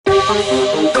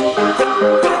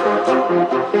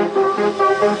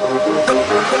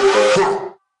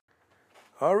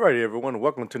Alrighty, everyone.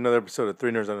 Welcome to another episode of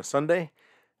Three Nerds on a Sunday.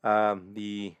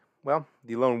 The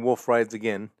lone wolf rides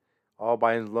again, all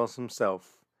by his lonesome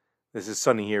self. This is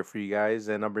Sunny here for you guys,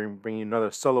 and I'm bringing you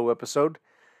another solo episode.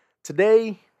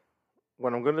 Today,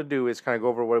 what I'm going to do is kind of go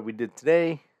over what we did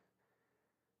today.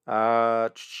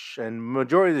 And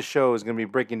majority of the show is going to be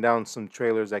breaking down some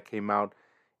trailers that came out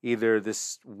either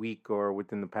this week or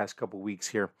within the past couple weeks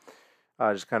here.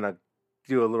 Just kind of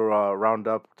do a little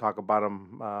roundup, talk about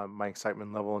them, my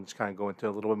excitement level, and just kind of go into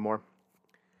a little bit more.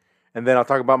 And then I'll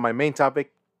talk about my main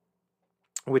topic,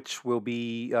 which will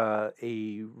be a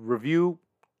review.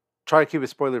 Try to keep it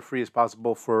spoiler free as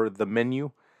possible for The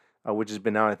Menu, which has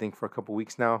been out I think for a couple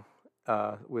weeks now,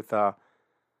 with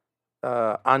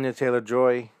Anya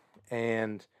Taylor-Joy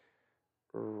and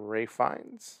Ray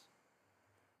Fiennes.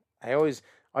 I always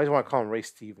want to call him Ray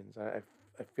Stevens. I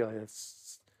feel like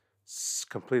that's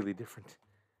completely different.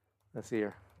 Let's see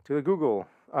here. To the Google.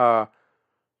 Ralph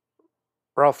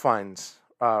Fiennes.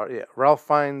 Ralph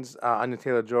Fiennes, Anya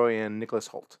Taylor-Joy, and Nicholas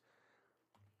Hoult.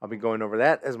 I'll be going over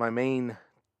that as my main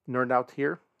nerd out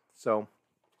here. So,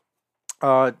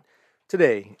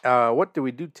 today, what did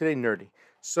we do today, nerdy?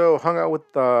 So, hung out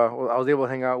with, I was able to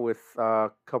hang out with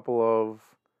a couple of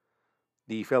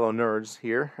the fellow nerds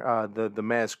here, the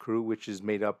Maz crew, which is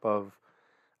made up of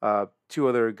two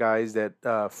other guys that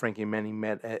Frankie and Manny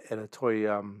met at a toy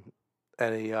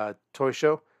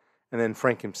show, and then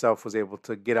Frank himself was able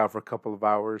to get out for a couple of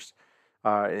hours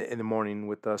in the morning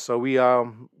with us. So we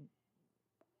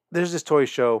there's this toy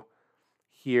show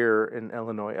here in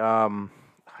Illinois.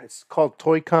 It's called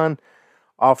ToyCon.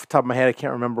 Off the top of my head, I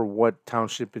can't remember what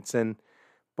township it's in,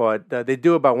 but they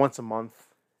do about once a month.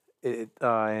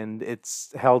 And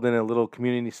it's held in a little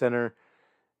community center,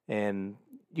 and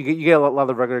you get a lot of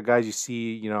the regular guys you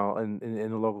see, in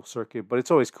the local circuit. But it's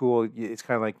always cool. It's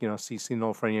kind of like see an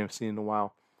old friend you haven't seen in a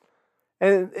while,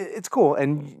 and it's cool.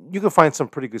 And you can find some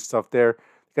pretty good stuff there.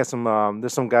 Got some.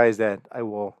 There's some guys that I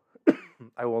won't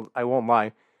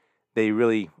lie, they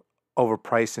really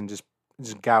overprice and just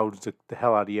gouge the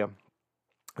hell out of you.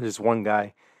 There's one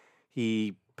guy,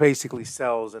 he basically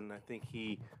sells, and I think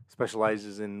he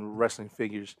specializes in wrestling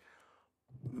figures.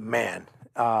 Man,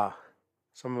 some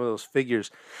of those figures.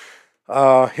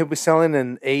 He'll be selling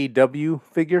an AEW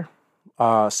figure.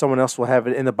 Someone else will have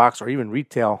it in the box or even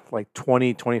retail, like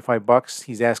 $20-$25.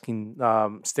 He's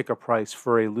asking sticker price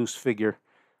for a loose figure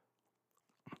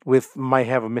might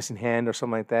have a missing hand or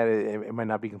something like that. It might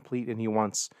not be complete, and he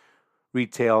wants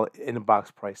retail in the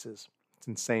box prices. It's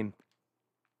insane.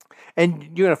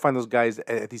 And you're gonna find those guys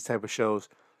at these type of shows,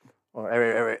 or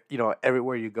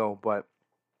everywhere you go. But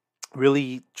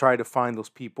really try to find those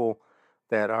people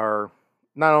that are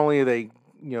not only they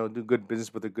do good business,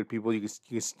 but they're good people. You can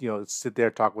sit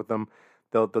there, talk with them.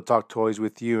 They'll talk toys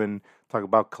with you and talk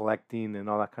about collecting and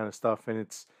all that kind of stuff. And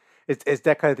it's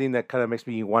that kind of thing that kind of makes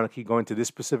me want to keep going to this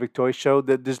specific toy show.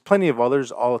 There's plenty of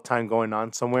others all the time going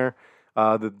on somewhere.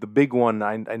 The big one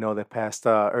I know that passed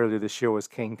earlier this year was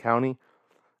Kane County.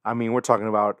 I mean, we're talking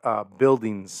about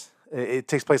buildings. It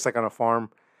takes place like on a farm,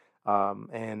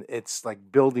 and it's like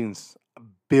buildings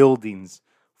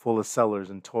full of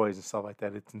sellers and toys and stuff like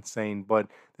that. It's insane. But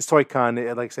this Toy Con,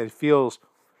 like I said, it feels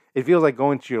like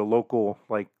going to your local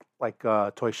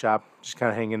toy shop, just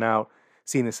kind of hanging out,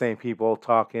 seeing the same people,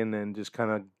 talking, and just kind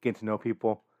of getting to know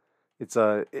people. It's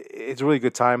a really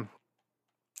good time.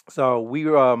 So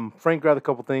Frank grabbed a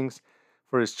couple things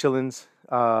for his chillins.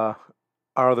 Our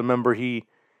other member, he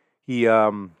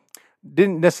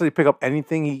didn't necessarily pick up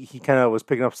anything. He kind of was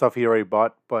picking up stuff he already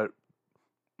bought, but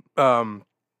the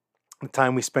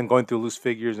time we spent going through loose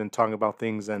figures and talking about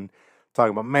things and talking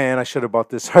about, man, I should have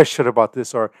bought this, or I should have bought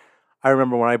this, or I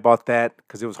remember when I bought that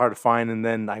because it was hard to find, and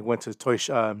then I went to the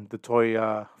toy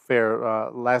fair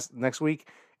next week,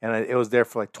 and it was there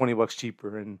for like $20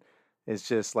 cheaper, and it's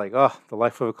just like, oh, the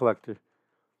life of a collector.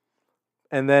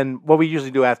 And then what we usually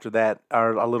do after that,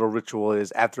 our little ritual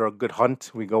is after a good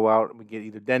hunt, we go out and we get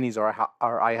either Denny's or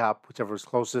IHOP, whichever is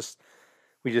closest.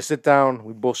 We just sit down,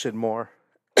 we bullshit more,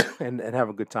 and have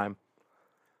a good time.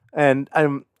 And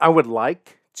I would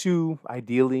like to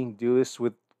ideally do this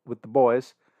with the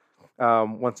boys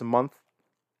once a month.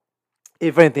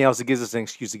 If anything else, it gives us an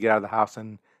excuse to get out of the house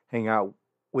and hang out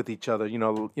with each other.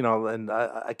 And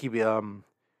I keep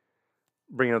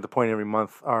bringing up the point every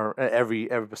month or every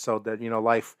episode that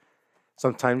life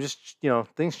sometimes just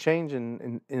things change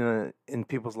in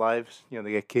people's lives.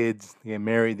 They get kids, they get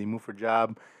married, they move for a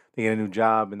job, they get a new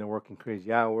job, and they're working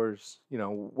crazy hours.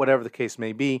 Whatever the case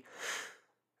may be.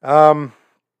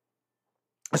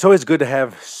 it's always good to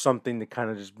have something to kind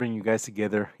of just bring you guys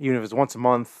together, even if it's once a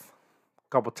month, a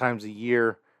couple times a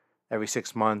year, every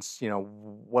 6 months.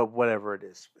 Whatever it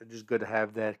is. It's just good to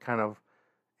have that kind of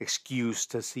excuse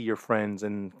to see your friends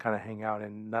and kind of hang out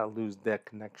and not lose that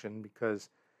connection because,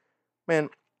 man,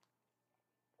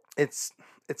 it's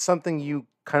it's something you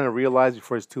kind of realize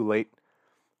before it's too late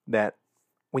that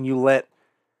when you let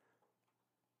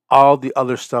all the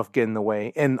other stuff get in the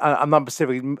way, and I'm not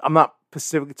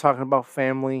specifically talking about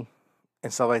family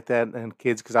and stuff like that and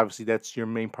kids because obviously that's your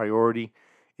main priority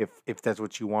if that's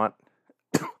what you want.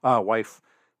 Wife,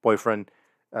 boyfriend,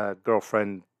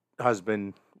 girlfriend,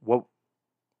 husband,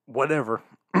 whatever,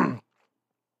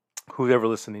 whoever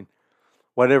listening,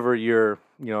 whatever your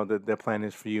the plan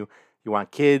is for you. You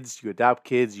want kids, you adopt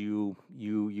kids, you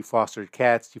foster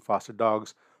cats, you foster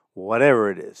dogs, whatever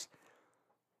it is.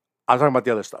 I'm talking about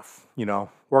the other stuff,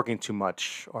 working too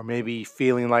much, or maybe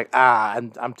feeling like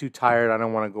I'm too tired, I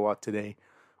don't want to go out today,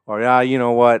 or you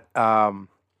know what, I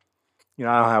don't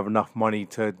have enough money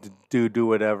to do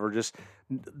whatever. Just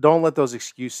don't let those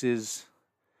excuses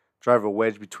drive a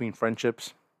wedge between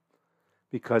friendships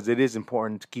because it is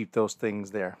important to keep those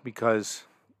things there because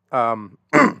um,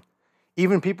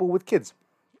 even people with kids,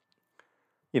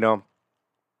 you know,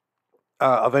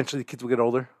 eventually the kids will get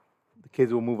older. The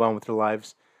kids will move on with their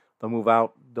lives. They'll move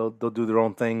out. They'll do their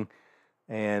own thing,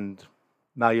 and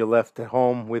now you're left at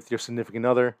home with your significant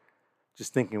other,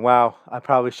 just thinking, "Wow, I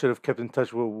probably should have kept in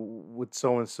touch with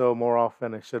so and so more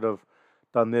often. I should have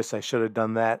done this. I should have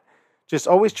done that." Just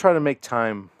always try to make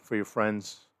time for your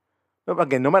friends.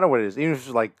 Again, no matter what it is, even if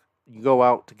it's like you go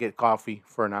out to get coffee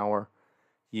for an hour,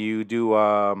 you do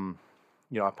a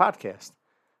podcast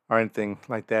or anything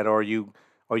like that, or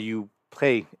you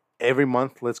play every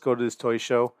month. Let's go to this toy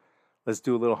show. Let's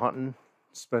do a little hunting.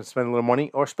 Spend a little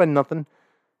money or spend nothing.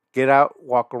 Get out,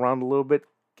 walk around a little bit,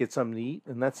 get something to eat,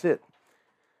 and that's it.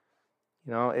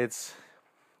 It's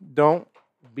don't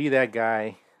be that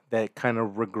guy that kind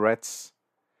of regrets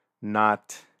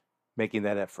not making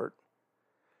that effort.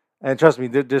 And trust me,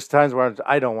 there's times where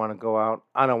I don't want to go out.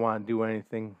 I don't want to do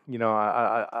anything.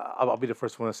 I'll be the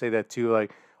first one to say that too.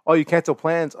 Like, oh, you cancel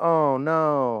plans? Oh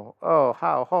no! Oh,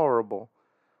 how horrible!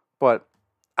 But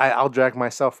I'll drag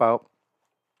myself out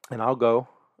and I'll go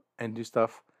and do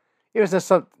stuff. Even if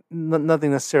it's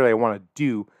nothing necessarily I want to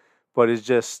do, but it's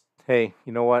just, hey,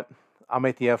 you know what? I'll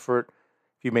make the effort.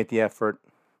 If you make the effort,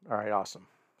 all right, awesome.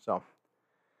 So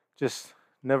just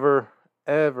never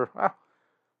ever.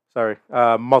 Sorry,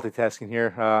 multitasking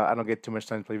here. I don't get too much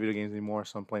time to play video games anymore,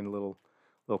 so I'm playing a little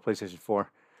PlayStation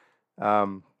 4.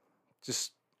 Um,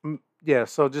 just yeah.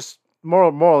 So just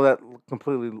moral of that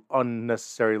completely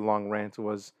unnecessary long rant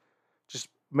was just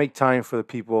make time for the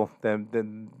people that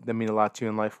mean a lot to you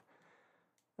in life.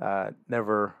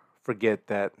 Never forget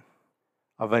that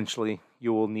eventually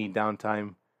you will need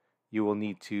downtime. You will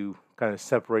need to kind of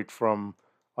separate from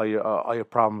all your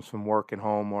problems from work and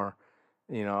home, or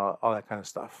all that kind of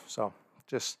stuff. So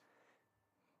just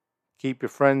keep your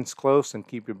friends close and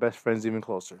keep your best friends even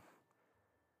closer.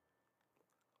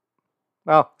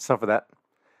 Well, that's enough of that.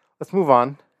 Let's move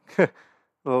on.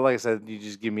 Well, like I said, you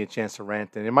just give me a chance to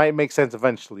rant, and it might make sense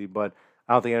eventually, but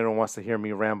I don't think anyone wants to hear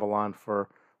me ramble on for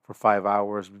 5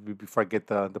 hours before I get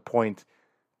the point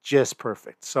just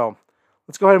perfect. So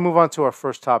let's go ahead and move on to our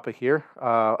first topic here.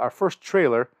 Our first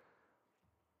trailer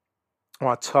I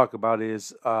want to talk about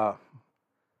is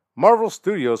Marvel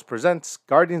Studios presents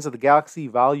Guardians of the Galaxy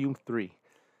Volume 3.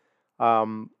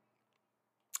 Um,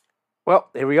 well,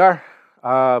 here we are.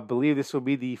 I believe this will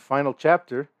be the final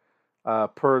chapter,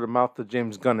 per the mouth of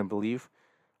James Gunn, I believe.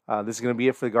 This is going to be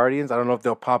it for the Guardians. I don't know if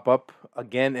they'll pop up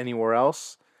again anywhere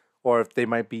else, or if they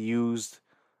might be used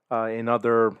in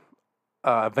other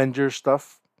Avengers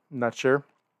stuff. I'm not sure.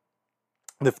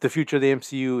 The future of the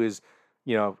MCU is,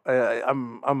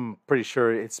 I'm pretty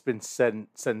sure it's been set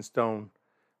in stone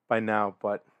by now,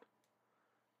 but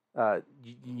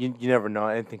you never know.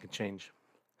 Anything could change.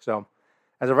 So,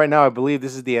 as of right now, I believe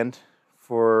this is the end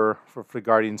for the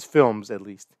Guardians films, at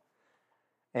least.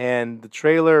 And the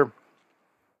trailer,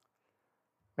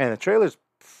 man, the trailer's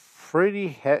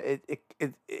pretty.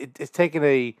 It's taken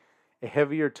a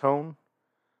heavier tone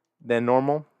than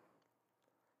normal.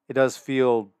 It does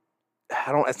feel.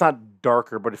 I don't. It's not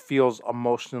darker, but it feels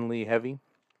emotionally heavy.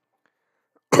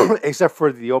 Except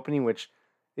for the opening, which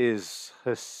is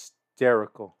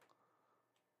hysterical.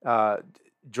 Uh,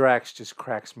 Drax just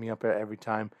cracks me up every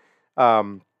time.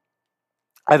 Um,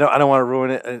 I don't want to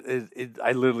ruin it.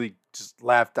 I literally just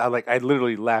laughed. I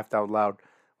literally laughed out loud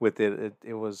with it.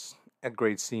 It was a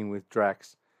great scene with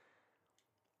Drax.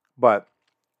 But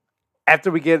after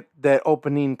we get that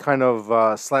opening kind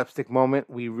of slapstick moment,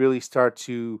 we really start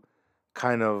to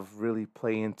kind of really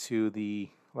play into the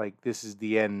like this is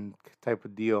the end type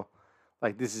of deal.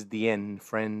 Like this is the end,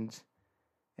 friends.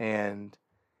 And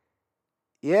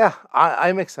yeah,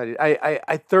 I'm excited.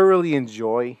 I thoroughly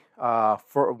enjoy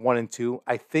for one and two.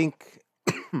 I think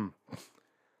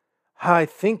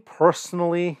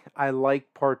personally I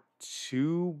like part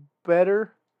two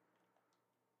better.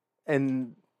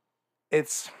 And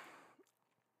it's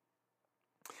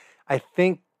I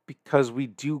think because we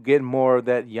do get more of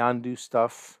that Yandu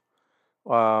stuff,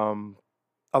 um,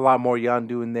 a lot more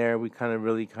Yandu in there. We kind of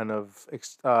really kind of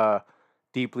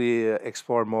deeply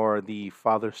explore more the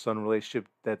father son relationship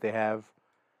that they have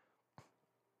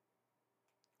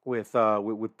with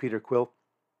Peter Quill,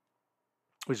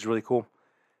 which is really cool.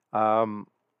 Um,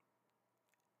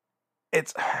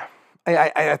 it's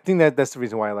I think that that's the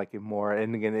reason why I like it more.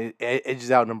 And again, it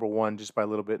edges out number one just by a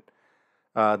little bit.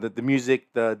 The music,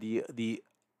 the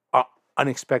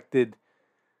unexpected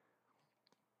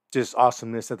just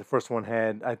awesomeness that the first one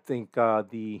had. I think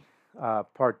the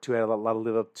part two had a lot to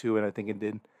live up to, and I think it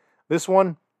did. This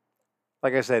one,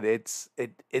 like I said, it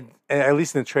at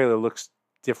least in the trailer looks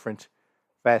different,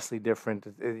 vastly different.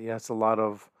 It's a lot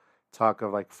of talk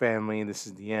of like family, and this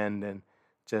is the end, and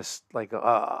just like a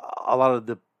lot of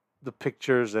the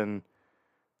pictures and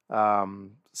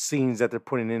scenes that they're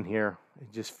putting in here.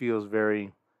 It just feels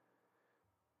very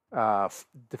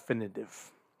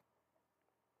definitive.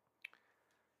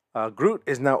 Groot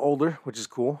is now older, which is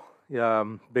cool.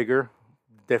 Bigger,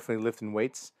 definitely lifting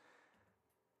weights.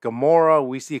 Gamora,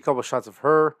 we see a couple shots of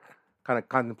her, kind of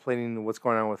contemplating what's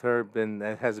going on with her. Then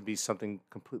that has to be something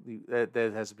completely.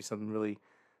 That has to be something really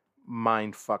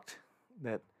mind fucked.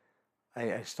 That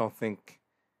I just don't think.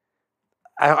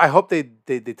 I hope they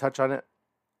touch on it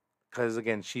because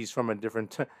again, she's from a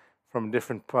different from a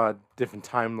different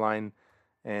timeline,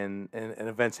 and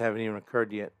events haven't even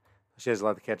occurred yet. She has a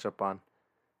lot to catch up on.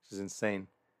 Which is insane.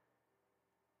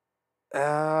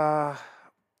 Uh,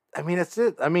 I mean, that's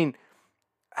it. I mean,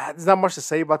 there's not much to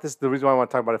say about this. The reason why I want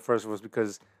to talk about it first was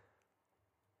because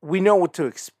we know what to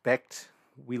expect.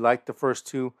 We like the first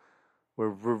two.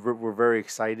 We're very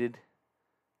excited.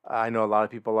 I know a lot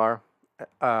of people are.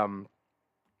 Um,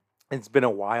 it's been a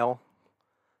while,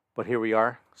 but here we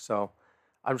are. So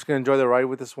I'm just gonna enjoy the ride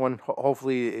with this one.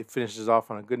 Hopefully, it finishes off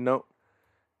on a good note,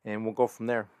 and we'll go from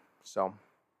there. So,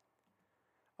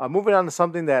 moving on to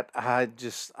something that I'm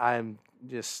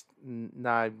just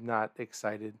not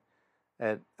excited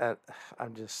at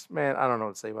I'm just man I don't know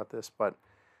what to say about this, but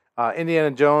Indiana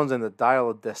Jones and the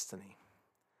Dial of Destiny.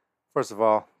 First of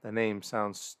all, the name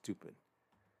sounds stupid.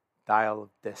 Dial of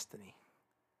Destiny.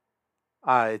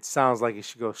 It sounds like it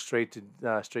should go straight to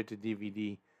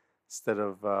DVD instead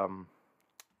of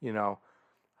you know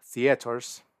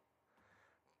theaters.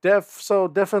 So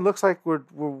definitely looks like we're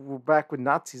back with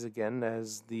Nazis again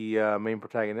as the main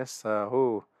protagonists.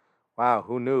 Who, wow,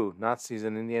 who knew Nazis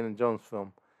in Indiana Jones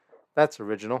film? That's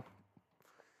original.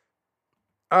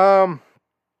 Um,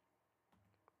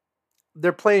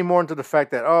 they're playing more into the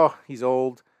fact that oh he's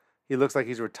old, he looks like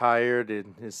he's retired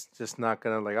and he's just not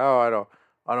gonna like oh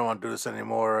I don't want to do this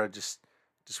anymore. I just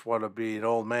want to be an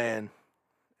old man.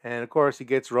 And of course he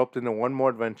gets roped into one more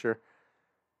adventure.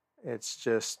 It's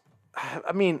just,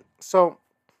 I mean, so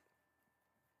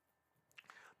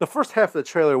the first half of the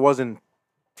trailer wasn't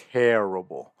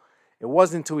terrible. It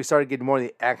wasn't until we started getting more of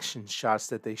the action shots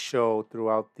that they show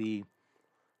throughout the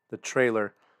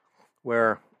trailer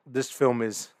where this film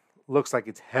is looks like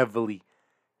it's heavily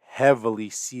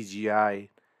CGI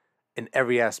in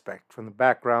every aspect, from the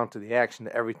background to the action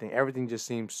to everything. Everything just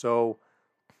seems so.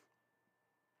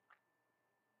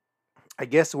 I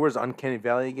guess the word is uncanny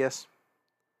valley. I guess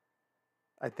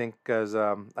I think because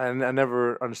I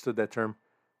never understood that term.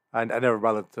 I never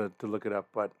bothered to look it up,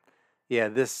 but yeah,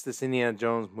 this Indiana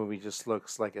Jones movie just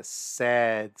looks like a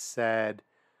sad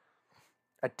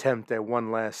attempt at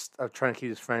one last of trying to keep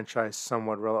this franchise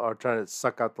somewhat relevant, or trying to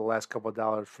suck out the last couple of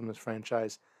dollars from this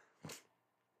franchise.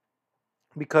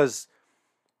 Because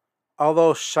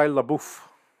although Shia LaBeouf,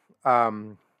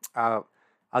 um, I'll,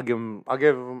 I'll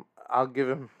give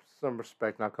him some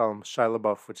respect. And I'll call him Shia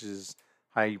LaBeouf, which is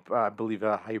how you, I believe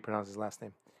how you pronounce his last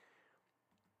name.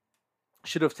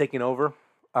 Should have taken over.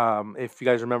 If you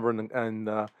guys remember in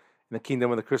the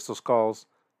Kingdom of the Crystal Skulls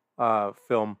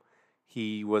film,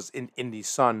 he was in Indy's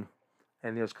son,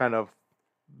 and he was kind of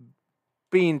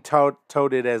being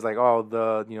touted as like, oh,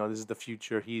 this is the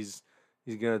future. He's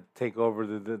gonna take over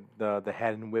the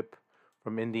head and whip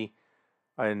from Indy,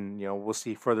 and we'll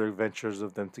see further adventures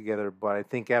of them together. But I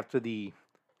think after the,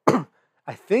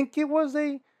 I think it was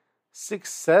a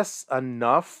success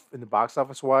enough in the box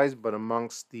office wise, but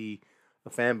amongst the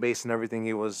fan base and everything,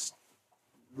 it was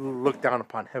looked down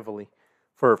upon heavily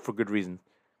for good reason.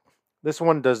 This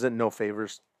one does it no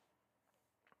favors.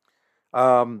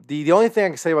 The only thing I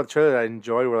can say about the trailer that I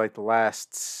enjoyed were like the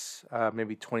last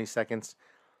maybe 20 seconds.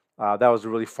 That was a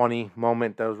really funny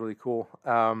moment. That was really cool.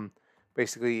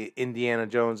 Basically, Indiana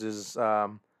Jones is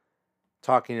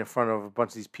talking in front of a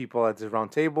bunch of these people at this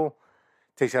round table.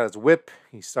 Takes out his whip.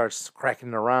 He starts cracking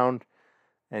it around,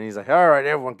 and he's like, "All right,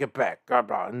 everyone, get back!"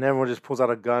 And everyone just pulls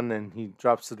out a gun, and he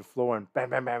drops to the floor, and bam,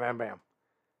 bam, bam, bam, bam.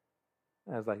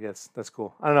 I was like, that's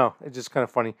cool. I don't know. It's just kind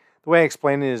of funny. The way I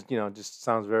explain it is, just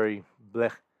sounds very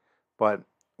blech. But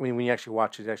when you actually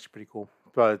watch it, it's actually pretty cool.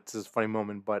 But it's just a funny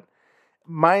moment. But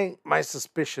my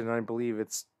suspicion, and I believe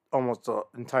it's almost the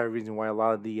entire reason why a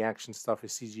lot of the action stuff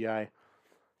is CGI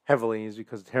heavily, is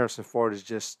because Harrison Ford is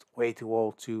just way too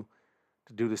old to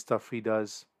do the stuff he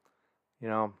does. You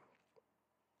know,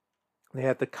 they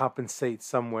have to compensate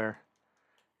somewhere,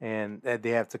 and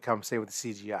they have to compensate with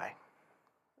the CGI.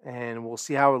 And we'll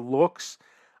see how it looks.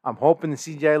 I'm hoping the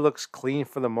CGI looks clean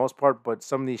for the most part, but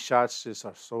some of these shots just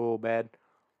are so bad.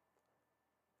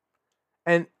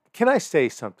 And can I say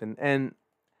something? And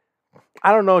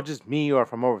I don't know, just me or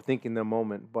if I'm overthinking the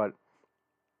moment, but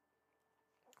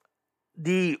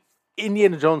the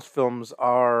Indiana Jones films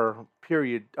are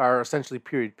essentially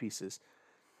period pieces.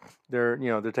 They're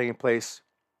taking place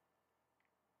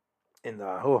in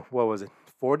the what was it,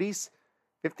 40s,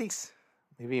 50s,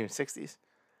 maybe even 60s,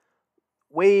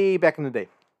 way back in the day.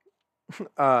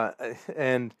 Uh,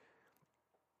 and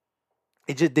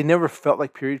they never felt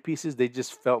like period pieces. They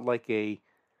just felt like a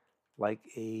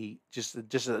just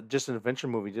an adventure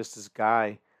movie. Just this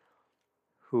guy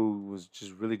who was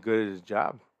just really good at his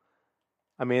job.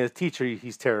 I mean, as a teacher,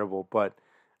 he's terrible, but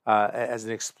as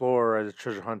an explorer, as a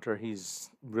treasure hunter, he's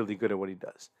really good at what he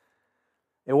does.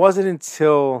 It wasn't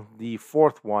until the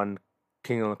fourth one,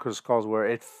 King of the Crystal Skulls, where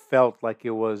it felt like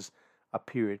it was a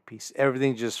period piece.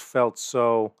 Everything just felt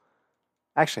so.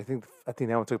 Actually, I think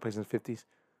that one took place in the 50s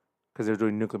because they were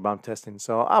doing nuclear bomb testing.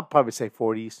 So I'll probably say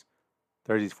 40s,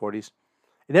 30s, 40s.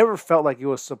 It never felt like it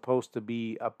was supposed to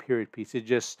be a period piece. It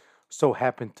just so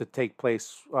happened to take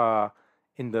place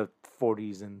in the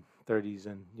 40s and 30s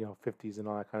and 50s and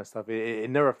all that kind of stuff. It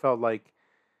never felt like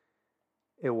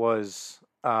it was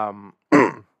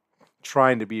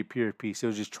trying to be a period piece. It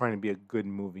was just trying to be a good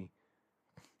movie.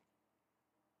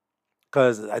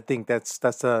 Because I think that's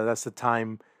the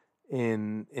time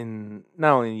in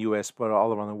not only in the U.S. but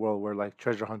all around the world where like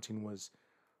treasure hunting was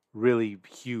really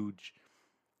huge,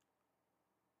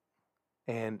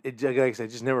 and like I said,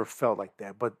 it just never felt like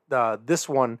that. But this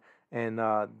one and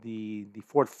the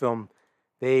fourth film,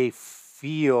 they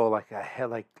feel like I had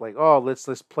like oh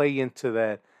let's play into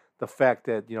that the fact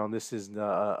that this is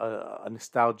a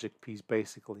nostalgic piece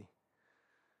basically,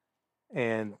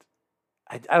 and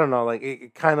I don't know like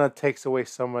it kind of takes away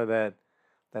some of that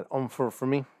for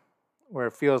me where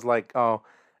it feels like oh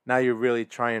now you're really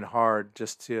trying hard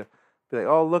just to be like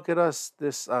oh look at us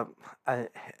this I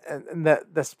and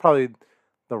that's probably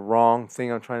the wrong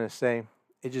thing I'm trying to say.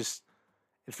 It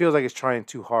feels like it's trying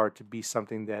too hard to be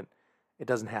something that it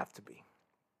doesn't have to be.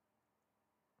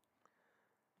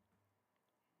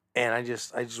 And I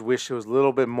just wish it was a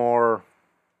little bit more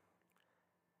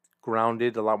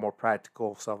grounded, a lot more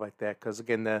practical stuff like that. Because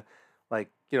again, the like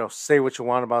say what you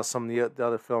want about some of the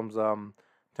other films,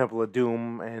 Temple of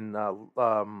Doom and the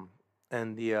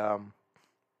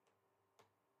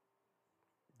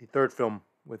third film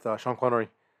with Sean Connery.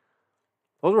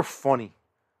 Those were funny.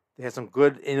 They had some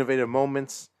good innovative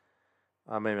moments.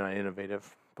 Maybe not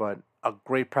innovative, but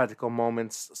great practical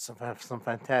moments. Some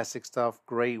fantastic stuff.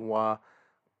 Great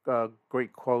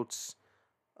quotes.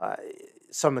 Uh,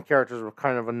 some of the characters were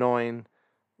kind of annoying.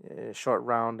 Short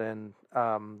Round and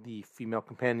the female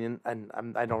companion, and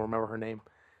I don't remember her name,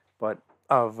 but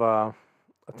of a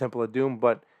Temple of Doom.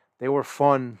 But they were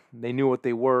fun. They knew what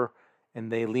they were,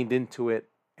 and they leaned into it,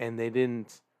 and they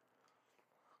didn't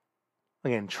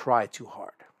again try too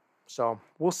hard. So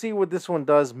we'll see what this one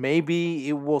does. Maybe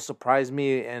it will surprise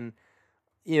me, and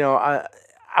I'll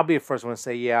be the first one to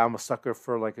say, yeah, I'm a sucker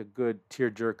for like a good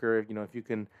tearjerker. If you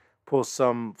can pull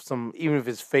some even if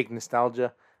it's fake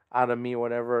nostalgia out of me or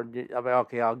whatever, I'll be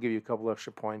okay. I'll give you a couple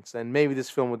extra points, and maybe this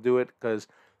film will do it because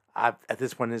at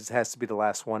this point it has to be the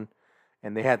last one,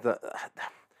 and they had the.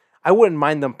 I wouldn't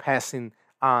mind them passing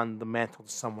on the mantle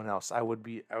to someone else. I would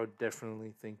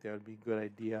definitely think that would be a good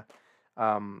idea.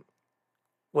 Um,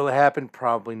 will it happen?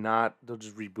 Probably not. They'll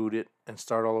just reboot it and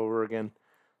start all over again.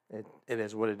 It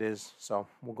is what it is. So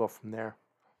we'll go from there.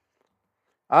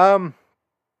 Um,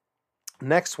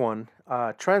 Next one,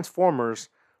 Transformers: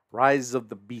 Rise of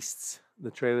the Beasts.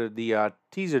 The trailer, the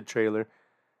teaser trailer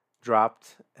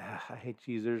dropped. I hate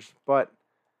teasers, but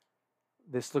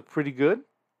this looked pretty good.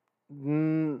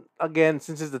 Again,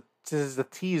 since it's the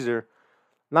teaser,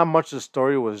 not much of the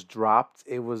story was dropped.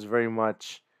 It was very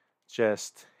much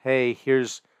just, hey,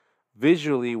 here's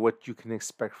visually what you can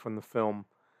expect from the film,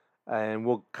 and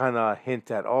we'll kind of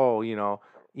hint at, oh,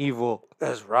 evil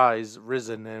has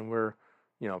risen, and we're,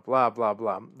 blah blah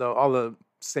blah, all the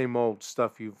same old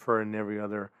stuff you've heard in every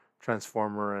other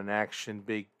Transformer and action,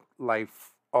 big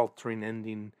life altering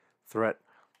ending threat.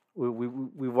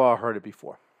 We've all heard it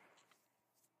before.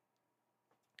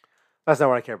 That's not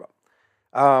what I care about.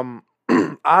 Um,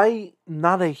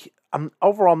 I'm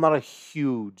overall not a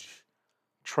huge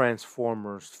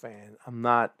Transformers fan. I'm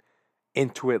not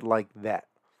into it like that.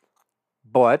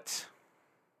 But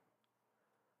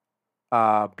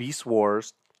Beast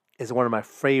Wars is one of my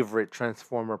favorite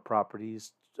Transformer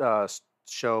properties,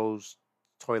 shows,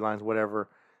 toy lines, whatever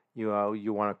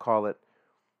you want to call it.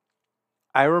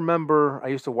 I remember I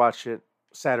used to watch it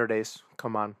Saturdays.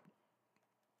 Come on,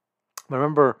 I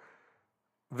remember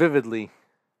vividly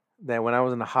that when I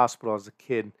was in the hospital as a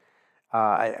kid,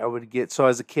 I would get so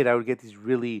as a kid I would get these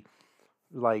really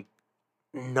like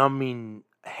numbing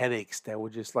headaches that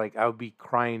would just like I would be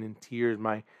crying in tears.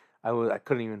 I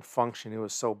couldn't even function. It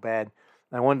was so bad.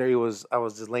 And one day I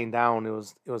was just laying down. It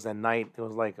was at night. It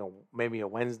was like maybe a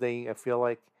Wednesday. I feel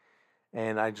like,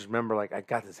 and I just remember like I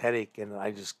got this headache and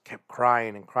I just kept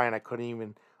crying and crying. I couldn't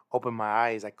even open my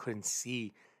eyes. I couldn't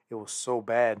see. It was so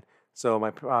bad. So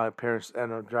my parents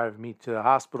ended up driving me to the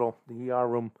hospital. The ER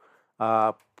room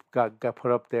uh, got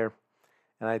put up there,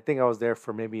 and I think I was there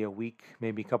for maybe a week,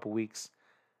 maybe a couple weeks.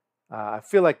 I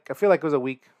feel like it was a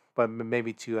week, but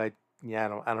maybe two. I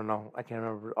don't know. I can't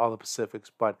remember all the specifics,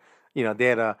 but they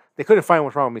couldn't find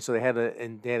what's wrong with me, so they had to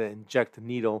inject a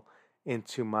needle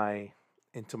into my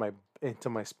into my into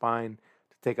my spine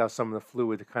to take out some of the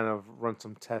fluid to kind of run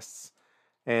some tests.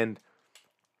 And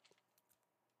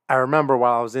I remember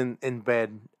while I was in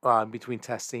bed between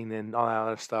testing and all that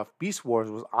other stuff, Beast Wars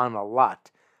was on a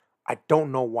lot. I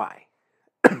don't know why.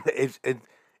 It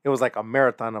was like a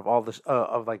marathon of all this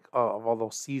of all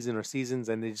those seasons,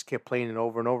 and they just kept playing it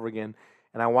over and over again.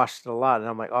 And I watched it a lot, and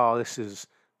I'm like, oh, this is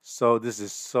so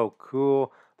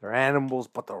cool. They're animals,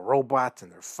 but they're robots,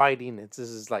 and they're fighting. This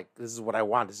is what I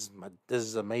want. This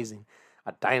is amazing.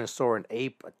 A dinosaur, an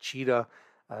ape, a cheetah,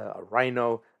 a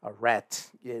rhino, a rat.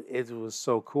 It was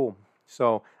so cool.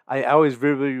 So I always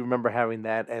vividly remember having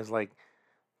that as like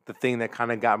the thing that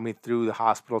kind of got me through the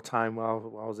hospital time while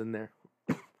I was in there,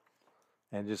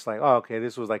 and just like, oh, okay,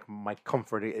 this was like my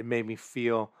comfort. It made me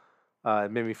feel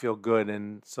good,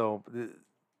 and so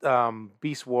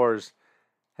Beast Wars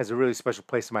has a really special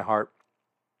place in my heart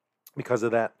because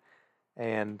of that.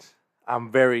 And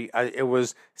it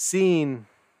was seeing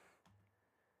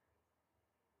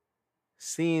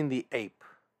the ape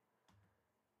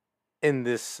in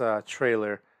this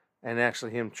trailer and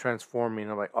actually him transforming.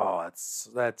 I'm like, oh, that's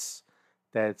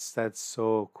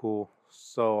so cool,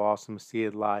 so awesome to see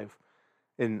it live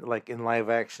in live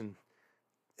action.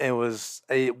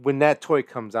 When that toy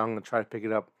comes out, I'm gonna try to pick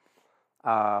it up.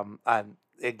 I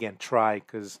again try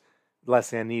because the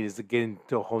last thing I need is to get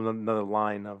into a whole another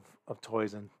line of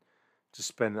toys and just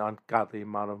spend an ungodly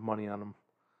amount of money on them.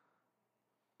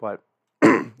 But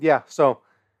yeah, so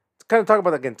to kind of talk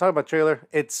about trailer.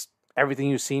 It's everything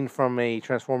you've seen from a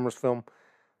Transformers film.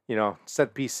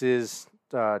 Set pieces,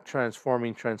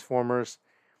 transforming Transformers,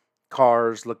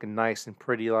 cars looking nice and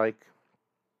pretty, like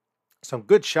some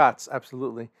good shots,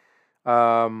 absolutely.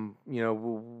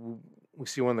 We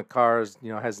see one of the cars,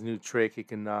 has a new trick.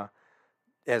 It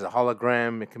has a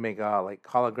hologram. It can make like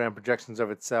hologram projections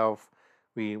of itself.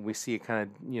 We see it kind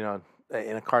of,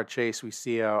 in a car chase. We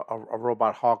see a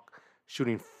robot hawk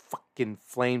shooting fucking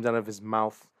flames out of his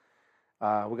mouth.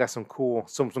 We got some cool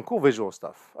visual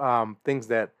stuff. Things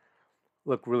that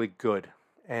look really good,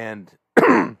 and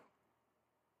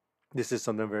this is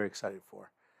something I'm very excited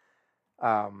for.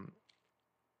 Um,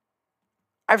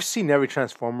 I've seen every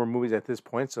Transformer movies at this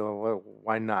point, so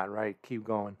why not, right? Keep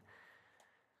going.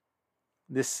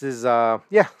 This is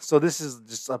yeah, so this is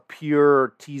just a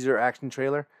pure teaser action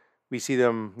trailer. We see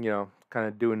them, kind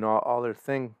of doing all their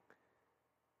thing.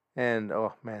 And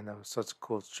oh man, that was such a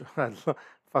cool fucking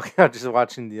I'm just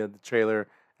watching the trailer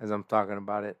as I'm talking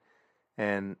about it.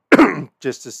 And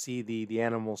just to see the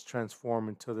animals transform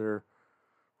into their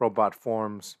robot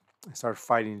forms and start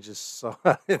fighting, just so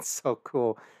it's so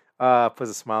cool.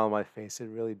 Puts a smile on my face. It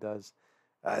really does.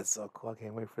 It's so cool. I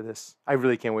can't wait for this. I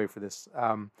really can't wait for this.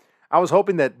 I was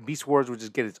hoping that Beast Wars would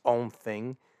just get its own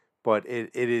thing, but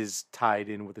it is tied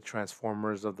in with the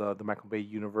Transformers of the Michael Bay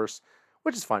universe,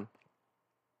 which is fun.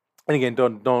 And again,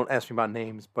 don't ask me about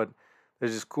names, but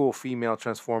there's this cool female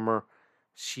Transformer.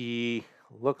 She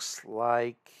looks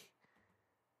like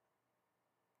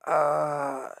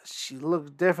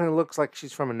definitely looks like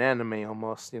she's from an anime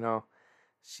almost, you know.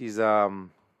 She's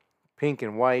pink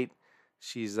and white.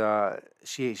 She's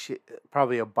she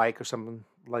probably a bike or something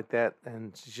like that,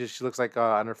 and she looks like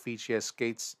on her feet she has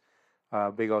skates,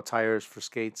 big old tires for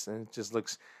skates, and it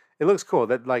looks cool.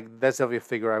 That's definitely a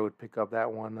figure I would pick up.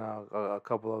 That one, a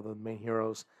couple of the main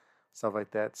heroes, stuff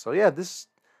like that. So yeah, this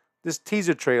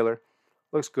teaser trailer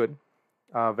looks good.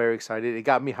 Very excited. It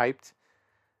got me hyped.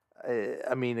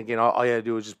 I mean, again, all you gotta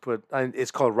do is just put. It's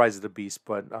called Rise of the Beast,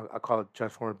 but I call it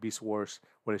Transformers Beast Wars,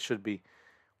 what it should be.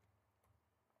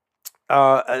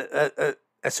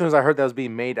 As soon as I heard that was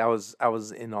being made, I was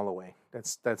in all the way.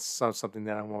 That's something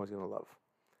that I'm always gonna love.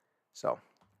 So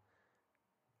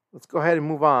let's go ahead and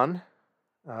move on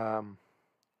um,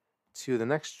 to the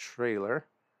next trailer.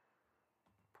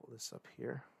 Pull this up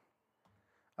here.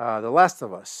 The Last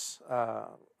of Us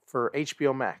for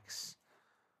HBO Max.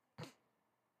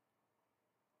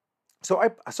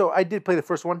 So I did play the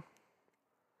first one. It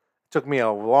took me a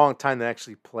long time to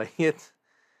actually play it.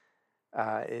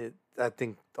 I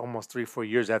think almost 3 4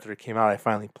 years after it came out, I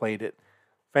finally played it.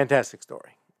 Fantastic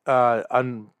story.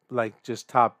 Like just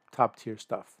top tier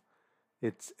stuff.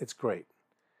 It's great.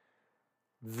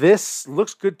 This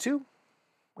looks good too.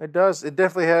 It does. It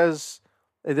definitely has.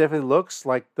 It definitely looks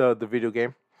like the video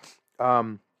game.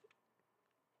 Um,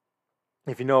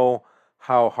 if you know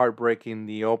how heartbreaking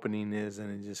the opening is, and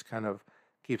it just kind of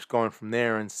keeps going from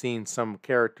there, and seeing some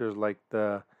characters like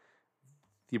the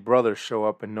brothers show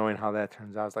up and knowing how that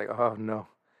turns out, it's like, oh no,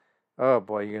 oh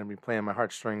boy, you're gonna be playing my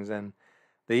heartstrings. And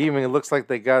they even, it looks like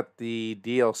they got the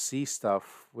DLC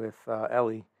stuff with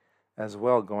Ellie as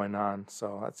well going on,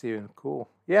 so that's even cool.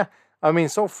 Yeah, I mean,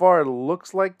 so far it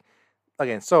looks like,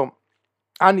 again, so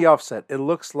on the offset, it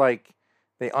looks like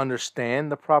they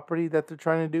understand the property that they're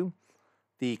trying to do.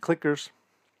 The clickers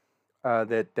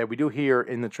that we do hear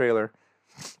in the trailer,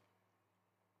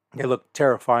 they look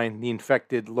terrifying. The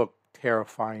infected look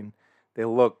terrifying. They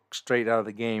look straight out of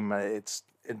the game.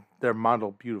 They're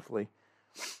modeled beautifully.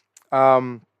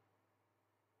 Um,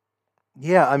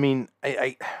 yeah, I mean,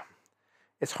 I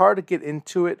it's hard to get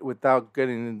into it without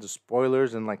getting into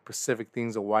spoilers and like specific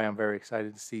things of why I'm very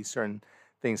excited to see certain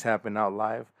things happen out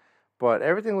live. But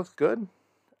everything looks good.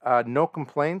 No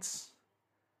complaints.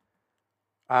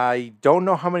 I don't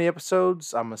know how many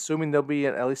episodes. I'm assuming they'll be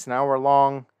at least an hour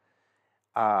long.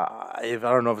 If I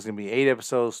don't know if it's gonna be 8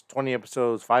 episodes, 20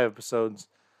 episodes, 5 episodes,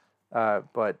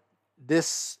 but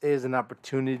this is an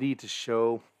opportunity to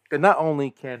show that not only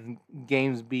can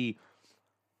games be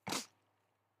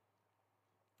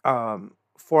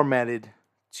formatted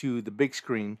to the big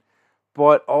screen,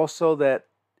 but also that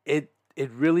it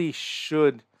really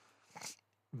should,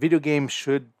 video games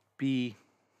should be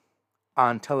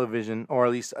on television, or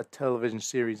at least a television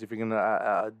series if you're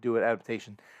gonna do an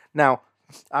adaptation. Now,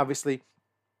 obviously,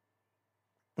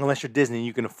 unless you're Disney,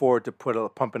 you can afford to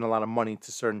pump in a lot of money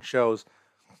to certain shows.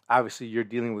 Obviously, you're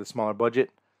dealing with a smaller budget.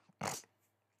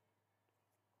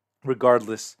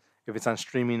 Regardless if it's on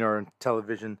streaming or on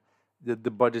television, the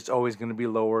budget's always going to be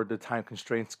lower. The time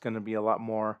constraint's going to be a lot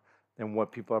more than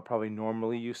what people are probably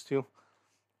normally used to.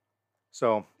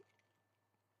 So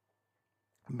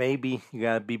maybe you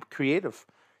gotta be creative.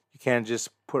 You can't just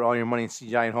put all your money in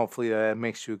CGI and hopefully that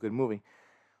makes you a good movie.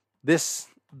 This,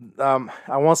 I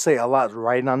won't say a lot's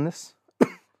riding on this,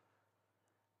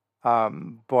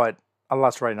 but a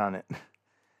lot's riding on it.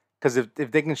 Because if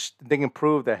they can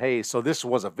prove that, hey, so this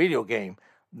was a video game,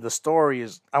 the story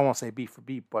is, I won't say beat for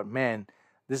beat, but man,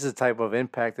 this is the type of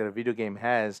impact that a video game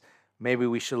has. Maybe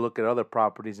we should look at other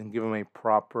properties and give them a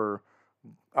proper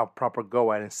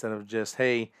go at it, instead of just,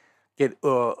 hey, get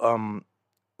Ball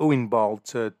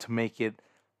to make it,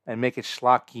 and make it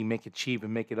schlocky, make it cheap,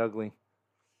 and make it ugly.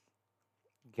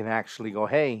 You can actually go,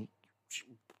 hey,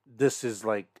 this is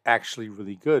like actually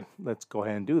really good. Let's go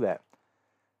ahead and do that,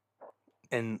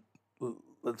 and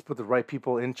let's put the right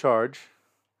people in charge,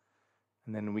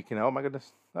 and then we can. Oh my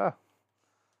goodness! Ah,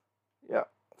 yeah.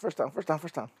 First down, first down,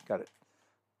 first down. Got it.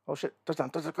 Oh shit!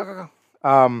 Touchdown! Touchdown! Go go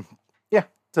go! Yeah.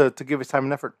 To give us time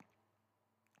and effort.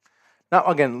 Now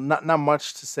again, not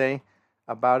much to say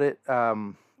about it.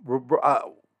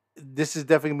 This is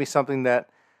definitely gonna be something that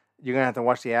you're gonna have to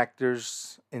watch the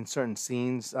actors in certain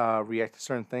scenes react to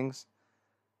certain things,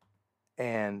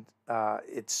 and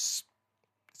it's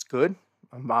good.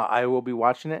 I will be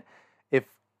watching it.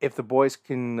 If the boys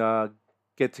can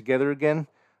get together again,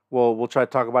 we'll try to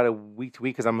talk about it week to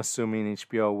week because I'm assuming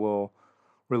HBO will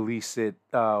release it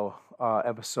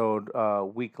episode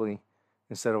weekly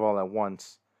instead of all at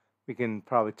once. We can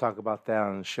probably talk about that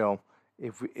on the show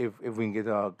if we can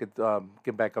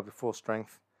get back up to full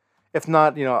strength. If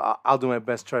not, I'll do my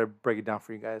best to try to break it down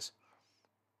for you guys.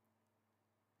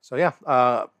 So yeah,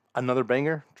 another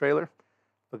banger trailer,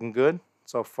 looking good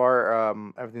so far.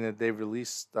 Everything that they've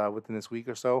released within this week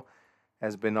or so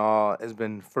has been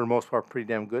for the most part pretty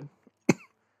damn good.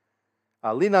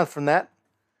 Leading on from that,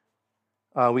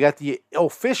 we got the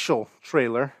official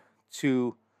trailer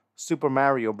to Super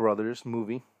Mario Brothers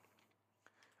movie.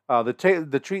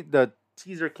 The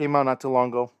teaser came out not too long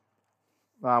ago.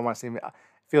 I want to say it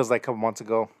feels like a couple months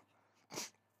ago.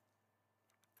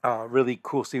 Really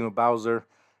cool scene with Bowser,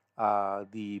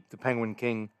 the Penguin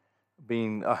King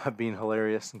being being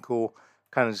hilarious and cool.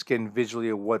 Kind of just getting visually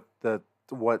of what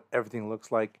everything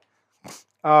looks like.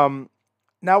 Um,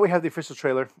 Now we have the official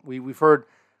trailer. We've heard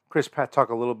Chris Pratt talk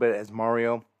a little bit as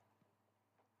Mario.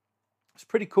 It's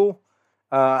pretty cool.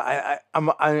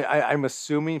 I'm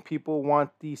assuming people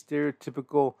want the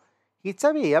stereotypical "It's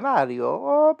a me, a Mario,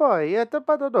 oh boy,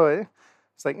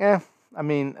 it's like I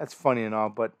mean that's funny and all,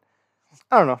 but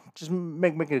I don't know. Just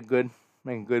make it good,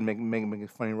 make it a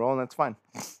funny role, and that's fine.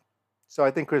 So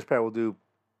I think Chris Pratt will do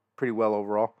pretty well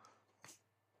overall.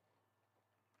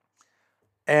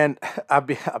 And I'll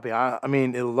be honest. I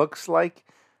mean, it looks like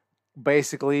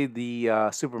basically the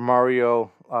Super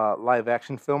Mario live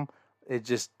action film. It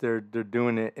just they're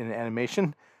doing it in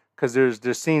animation because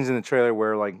there's scenes in the trailer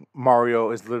where like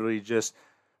Mario is literally just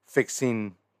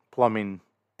fixing plumbing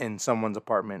in someone's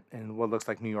apartment in what looks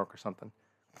like New York or something,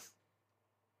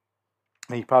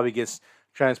 and he probably gets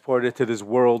transported to this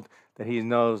world that he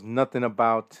knows nothing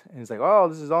about, and he's like, "Oh,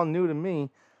 this is all new to me,"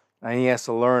 and he has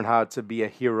to learn how to be a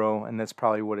hero, and that's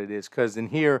probably what it is. Because in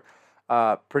here,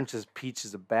 Princess Peach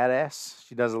is a badass.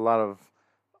 She does a lot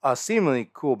of seemingly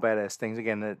cool badass things.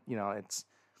 Again, that it's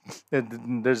there's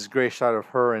this great shot of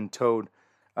her and Toad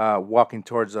walking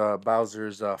towards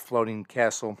Bowser's floating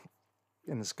castle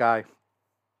in the sky.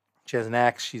 She has an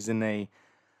axe. She's in a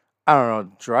I don't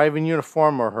know driving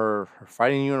uniform or her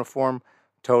fighting uniform.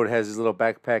 Toad has his little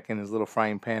backpack and his little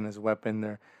frying pan as a weapon.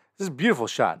 There, this is a beautiful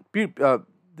shot.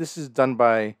 This is done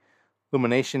by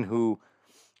Illumination, who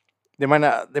they might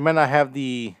not have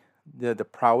the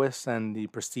prowess and the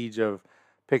prestige of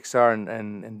Pixar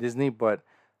and Disney, but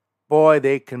boy,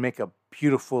 they can make a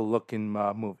beautiful looking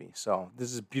movie. So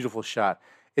this is a beautiful shot.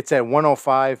 It's at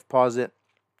 105. Pause it.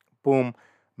 Boom.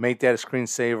 Make that a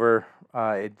screensaver.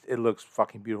 It looks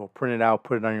fucking beautiful. Print it out.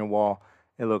 Put it on your wall.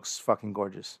 It looks fucking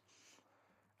gorgeous.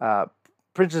 Uh,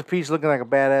 Princess Peach looking like a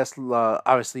badass.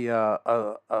 Obviously,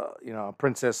 a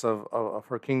princess of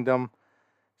her kingdom.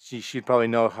 She'd probably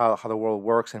know how the world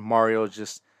works, and Mario is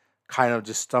just kind of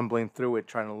just stumbling through it,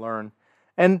 trying to learn.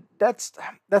 And that's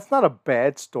not a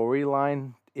bad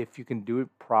storyline if you can do it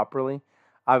properly.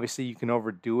 Obviously, you can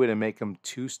overdo it and make them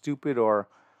too stupid or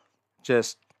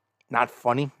just not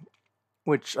funny,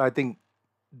 which I think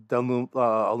the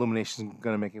Illumination is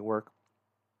gonna make it work.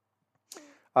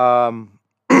 Um,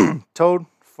 Toad,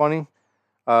 funny.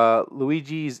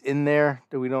 Luigi's in there,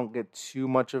 that we don't get too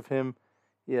much of him.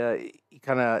 Yeah, he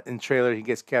kind of in trailer he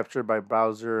gets captured by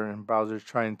Bowser, and Bowser is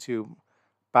trying to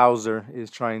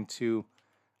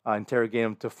interrogate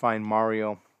him to find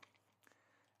Mario.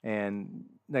 And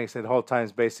like I said, the whole time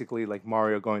is basically like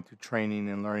Mario going through training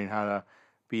and learning how to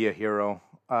be a hero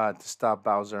to stop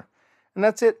Bowser, and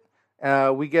that's it.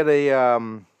 We get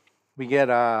a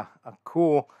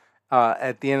cool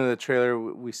at the end of the trailer.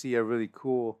 We see a really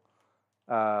cool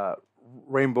uh,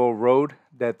 rainbow road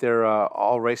that they're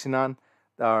all racing on.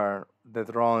 That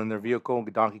they're all in their vehicle.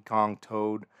 Donkey Kong,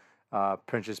 Toad,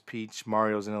 Princess Peach,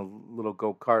 Mario's in a little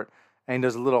go kart, and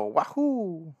there's a little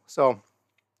wahoo. So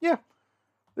yeah,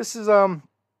 this is I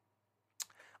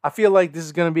feel like this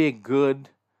is gonna be a good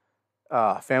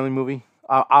family movie.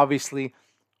 Obviously,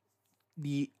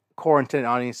 the core intent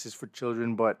audience is for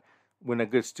children, but when a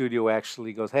good studio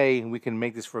actually goes, "Hey, we can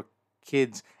make this for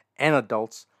kids and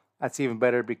adults," that's even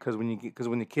better because when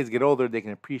the kids get older, they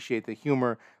can appreciate the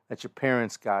humor that your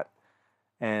parents got,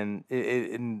 and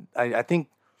I think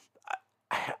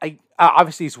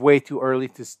obviously it's way too early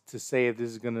to say if this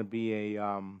is gonna be a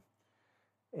um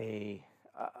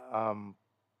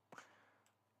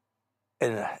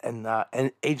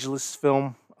an ageless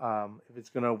film, if it's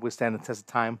gonna withstand the test of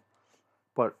time,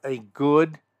 but a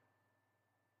good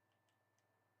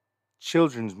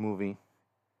children's movie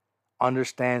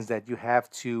understands that you have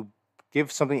to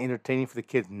give something entertaining for the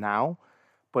kids now,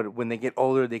 but when they get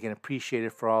older, they can appreciate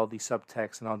it for all the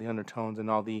subtext and all the undertones and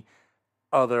all the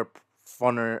other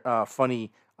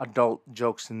funny adult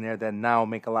jokes in there that now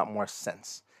make a lot more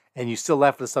sense. And you still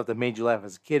laugh at the stuff that made you laugh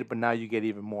as a kid, but now you get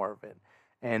even more of it.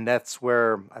 And that's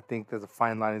where I think there's a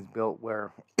fine line is built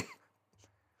where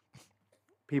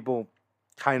people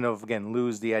kind of again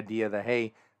lose the idea that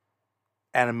hey,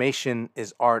 animation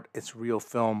is art, it's real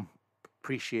film,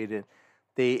 appreciate it.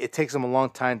 It takes them a long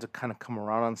time to kind of come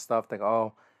around on stuff. Like,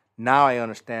 oh, now I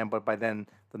understand, but by then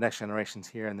the next generation's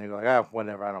here and they go like, oh,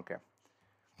 whatever, I don't care.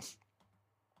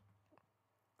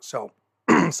 So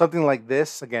something like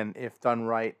this, again, if done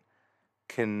right,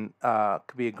 can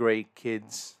could be a great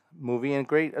kids movie and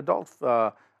great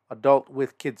adult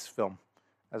with kids film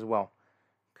as well.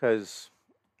 Because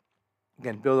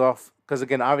again, build off. Because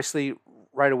again, obviously,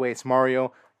 right away it's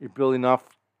Mario. You're building off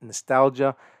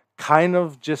nostalgia, kind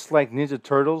of just like Ninja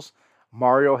Turtles.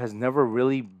 Mario has never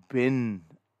really been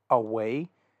away.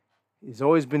 He's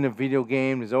always been a video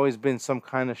game. There's always been some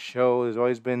kind of show. There's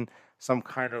always been some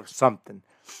kind of something.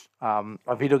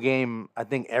 A video game. I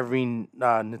think every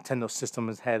Nintendo system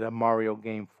has had a Mario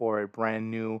game for it,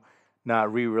 brand new,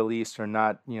 not re-released or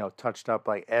not touched up.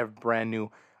 Like every brand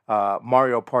new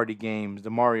Mario Party games,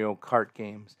 the Mario Kart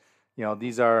games.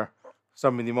 These are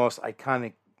some of the most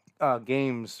iconic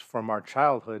games from our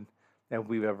childhood that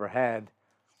we've ever had.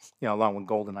 Along with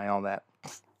GoldenEye and all that.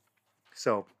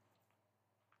 So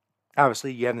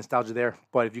obviously you have nostalgia there,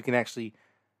 but if you can actually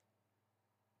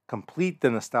complete the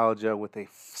nostalgia with a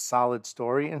solid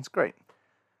story, and it's great.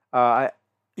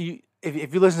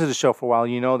 If you listen to the show for a while,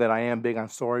 you know that I am big on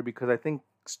story because I think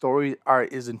story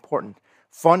art is important.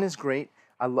 Fun is great.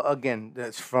 Again,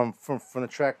 that's from the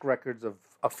track records of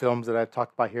films that I've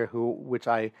talked about here, which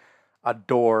I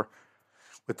adore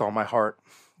with all my heart.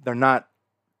 They're not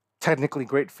technically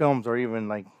great films or even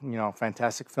like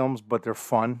fantastic films, but they're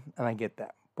fun, and I get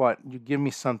that. But you give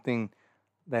me something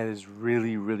that is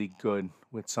really really good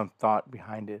with some thought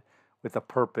behind it, with a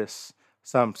purpose,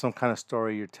 some kind of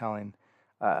story you're telling,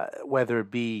 whether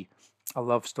it be a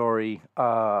love story,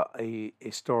 a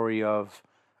story of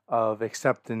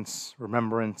acceptance,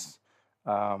 remembrance,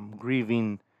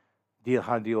 grieving,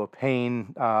 how to deal with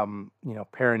pain,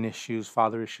 parent issues,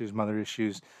 father issues, mother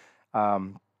issues,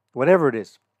 whatever it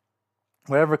is,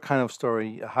 whatever kind of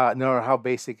story, no matter how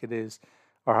basic it is,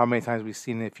 or how many times we've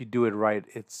seen it. If you do it right,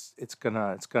 it's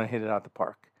gonna hit it out the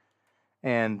park.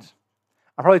 And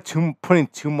I'm probably putting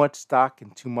too much stock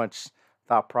and too much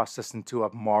thought process into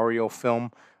a Mario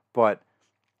film, but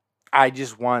I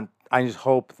just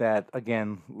hope that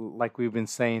again, like we've been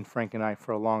saying, Frank and I,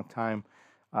 for a long time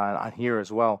on here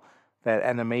as well, that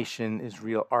animation is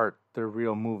real art. They're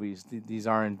real movies. These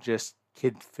aren't just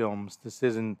kid films. This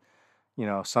isn't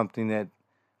something that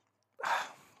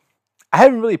I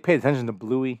haven't really paid attention to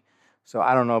Bluey, so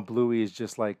I don't know. If Bluey is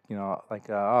just like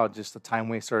just a time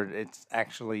waster. It's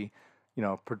actually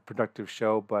productive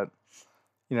show, but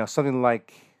something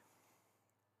like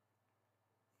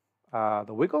the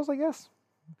Wiggles, I guess.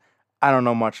 I don't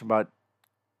know much about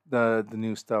the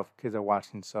new stuff kids are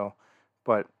watching, so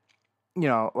but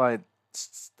like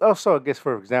also I guess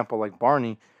for example like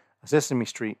Barney, Sesame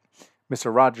Street,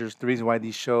 Mr. Rogers. The reason why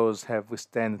these shows have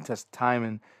withstand the test of time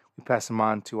and we pass them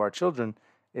on to our children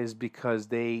is because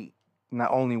they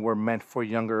not only were meant for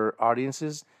younger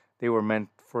audiences, they were meant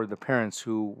for the parents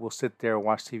who will sit there and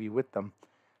watch TV with them,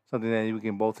 something that we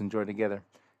can both enjoy together.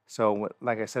 So,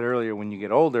 like I said earlier, when you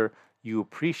get older, you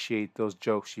appreciate those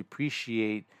jokes, you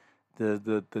appreciate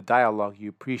the dialogue, you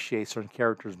appreciate certain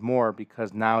characters more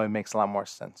because now it makes a lot more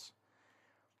sense.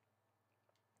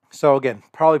 So again,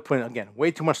 probably putting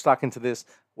way too much stock into this,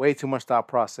 way too much thought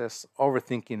process,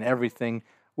 overthinking everything,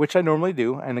 which I normally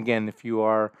do. And again, if you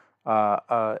are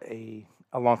a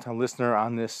long time listener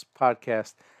on this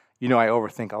podcast, I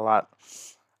overthink a lot.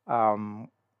 I'm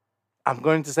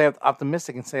going to say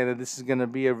optimistic and say that this is going to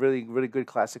be a really really good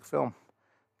classic film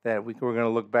that we're going to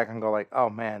look back and go like, oh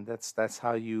man, that's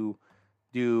how you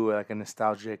do like a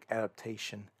nostalgic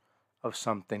adaptation of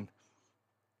something,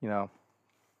 you know.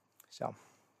 So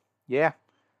yeah,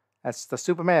 that's the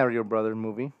Super Mario Brothers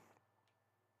movie,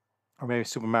 or maybe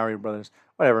Super Mario Brothers,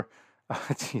 whatever.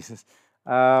 Jesus.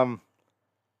 Oh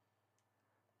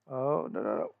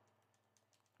no.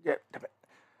 Yeah, damn it.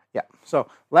 Yeah. So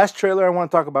last trailer I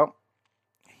want to talk about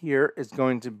here is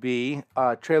going to be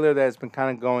a trailer that has been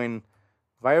kind of going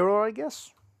viral, I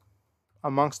guess,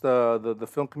 amongst the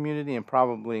film community and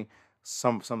probably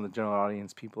some of the general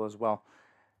audience people as well.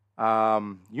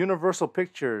 Universal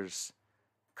Pictures,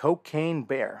 Cocaine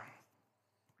Bear.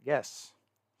 Yes,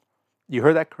 you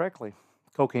heard that correctly.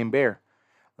 Cocaine Bear.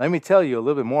 Let me tell you a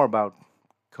little bit more about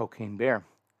Cocaine Bear.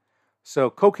 So,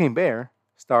 Cocaine Bear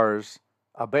stars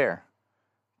a bear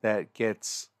that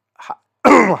gets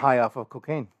high off of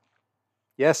cocaine.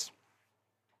 Yes,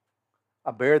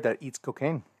 a bear that eats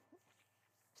cocaine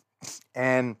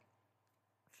and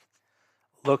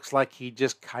looks like he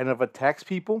just kind of attacks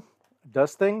people,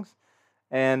 does things,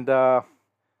 and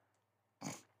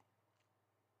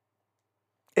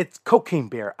it's Cocaine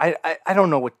Bear. I don't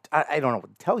know what I don't know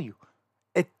what to tell you.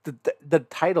 The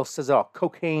title says it all,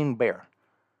 Cocaine Bear,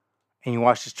 and you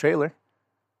watch this trailer,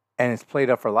 and it's played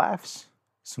up for laughs.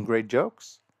 Some great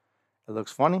jokes. It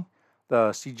looks funny. The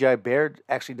CGI bear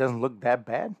actually doesn't look that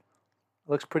bad.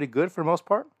 It looks pretty good for the most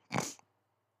part.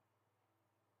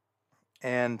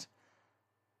 And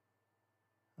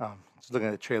just looking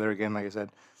at the trailer again, like I said,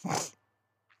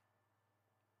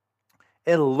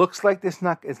 it looks like there's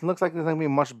not. It looks like there's not gonna be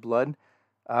much blood.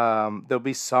 There'll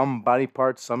be some body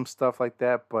parts, some stuff like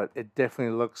that, but it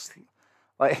definitely looks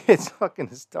like it's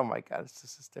fucking. Oh my god, it's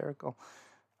just hysterical.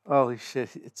 Holy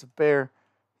shit! It's a bear.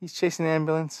 He's chasing the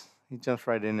ambulance. He jumps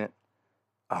right in it.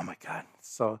 Oh my god!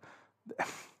 So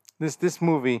this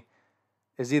movie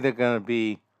is either gonna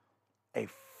be a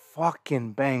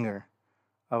fucking banger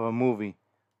of a movie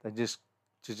that just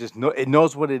know it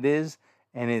knows what it is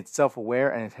and it's self aware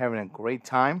and it's having a great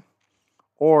time,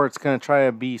 or it's gonna try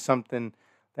to be something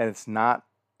that it's not,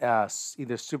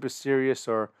 either super serious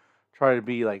or try to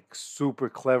be like super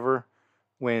clever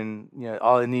when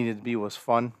all it needed to be was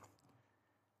fun.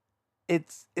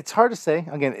 It's hard to say.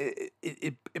 Again,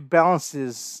 it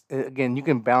balances. Again, you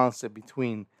can balance it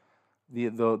between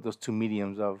those two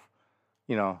mediums of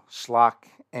schlock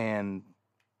and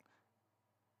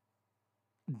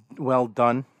well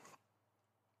done.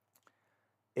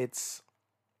 It's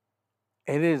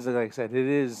it is like I said, it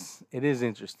is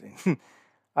interesting.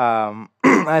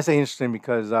 I say interesting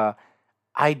because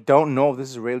I don't know if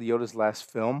this is Ray Liotta's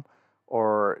last film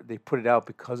or they put it out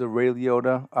because of Ray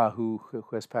Liotta, who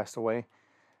has passed away.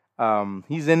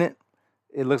 He's in it.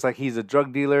 It looks like he's a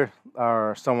drug dealer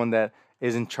or someone that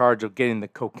is in charge of getting the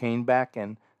cocaine back.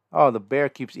 And oh, the bear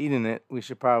keeps eating it. We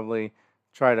should probably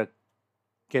try to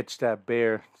catch that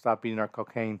bear. Stop eating our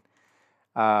cocaine.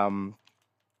 Um,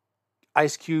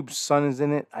 Ice Cube's son is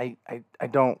in it. I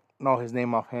don't know his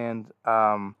name offhand.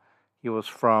 He was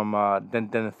from Den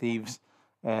of Thieves,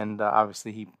 and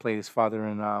obviously he played his father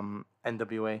in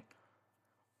NWA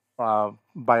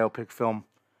biopic film.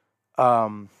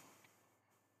 Um,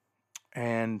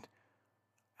 and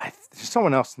there's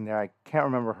someone else in there. I can't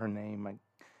remember her name.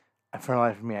 For the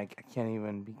life of me, I can't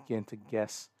even begin to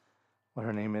guess what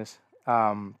her name is.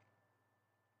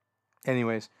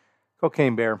 Anyways,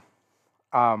 Cocaine Bear.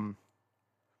 Um,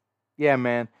 yeah,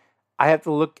 man. I have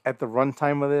to look at the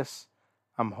runtime of this.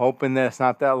 I'm hoping that it's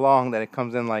not that long. That it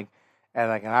comes in like at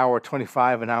like an hour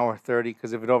 25, an hour 30.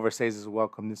 Because if it overstays its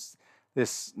welcome,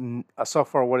 this so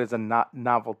far what is a not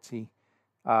novelty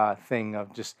thing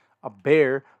of just a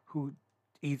bear who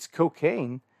eats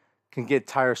cocaine can get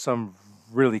tiresome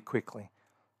really quickly.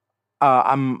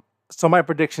 I'm so my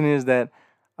prediction is that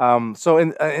so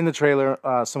in the trailer,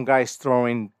 some guys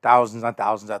throwing thousands and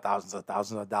thousands and thousands and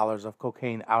thousands of dollars of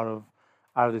cocaine out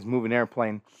of this moving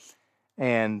airplane,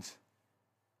 and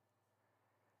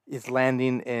it's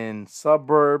landing in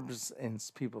suburbs, in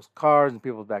people's cars, in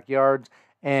people's backyards,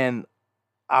 and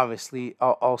obviously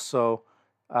also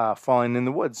falling in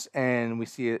the woods. And we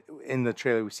see it in the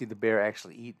trailer. We see the bear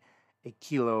actually eat a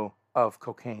kilo of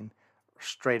cocaine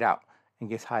straight out and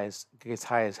gets high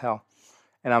as hell.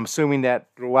 And I'm assuming that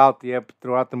throughout the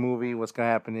movie, what's gonna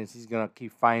happen is he's gonna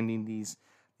keep finding these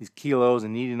kilos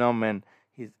and eating them, and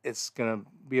it's gonna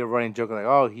be a running joke like,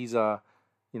 oh, you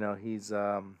know, he's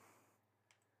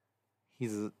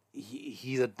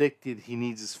addicted. He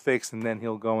needs his fix, and then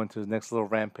he'll go into his next little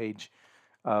rampage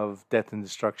of death and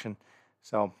destruction.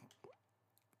 So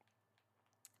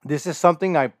this is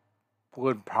something I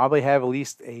would probably have at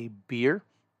least a beer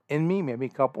in me, maybe a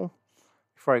couple,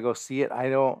 before I go see it. I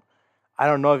don't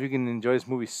know if you can enjoy this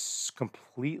movie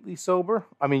completely sober.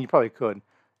 I mean, you probably could.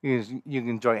 You can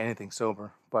enjoy anything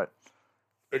sober, but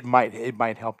it might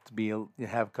help to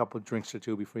have a couple of drinks or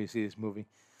two before you see this movie.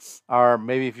 Or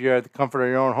maybe if you're at the comfort of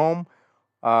your own home,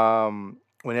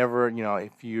 whenever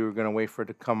if you're gonna wait for it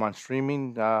to come on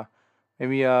streaming,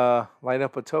 maybe light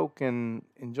up a toke and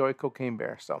enjoy Cocaine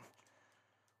Bear. So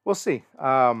we'll see.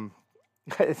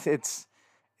 It's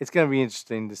gonna be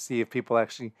interesting to see if people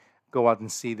actually go out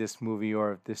and see this movie,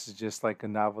 or if this is just like a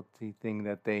novelty thing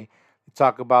that they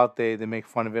talk about. They make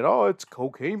fun of it. Oh, it's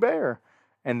Cocaine Bear,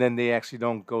 and then they actually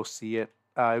don't go see it.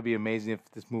 It'd be amazing if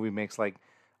this movie makes like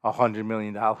 $100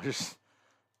 million. That'd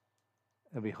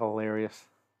be hilarious.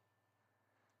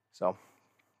 So,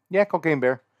 yeah, Cocaine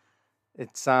Bear.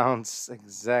 It sounds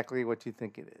exactly what you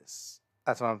think it is.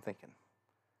 That's what I'm thinking.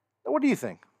 What do you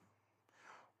think?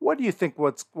 What do you think?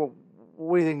 What do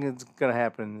you think is gonna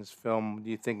happen in this film? Do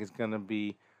you think it's gonna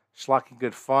be schlocky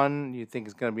good fun? Do you think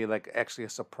it's gonna be like actually a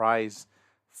surprise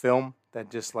film that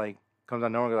just like comes out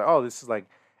of nowhere? Like, oh, this is like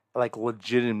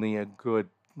legitimately a good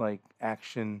like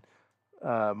action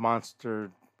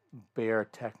monster bear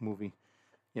attack movie.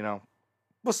 You know,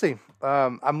 we'll see.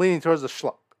 I'm leaning towards the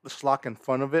schlock and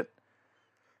fun of it.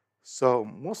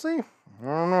 So we'll see. I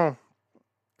don't know.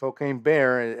 Cocaine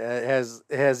Bear it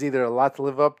has either a lot to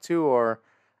live up to or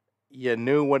you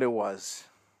knew what it was.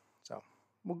 So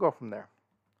we'll go from there.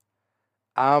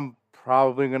 I'm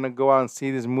probably gonna go out and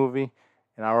see this movie,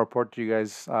 and I'll report to you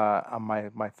guys on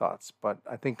my thoughts. But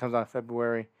I think it comes out in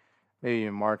February, maybe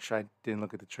in March. I didn't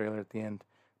look at the trailer at the end,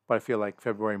 but I feel like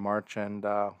February, March, and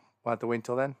we'll have to wait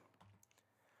until then.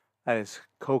 That is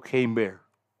Cocaine Bear,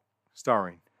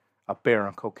 starring a bear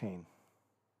on cocaine.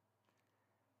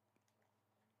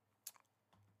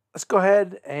 Let's go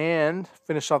ahead and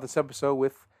finish off this episode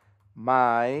with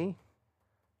my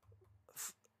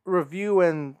review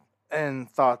and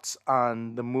thoughts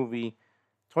on the movie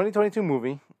 2022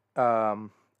 movie The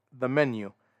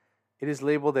Menu. It is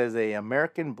labeled as a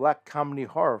American black comedy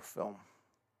horror film.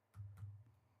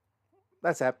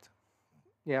 That's apt.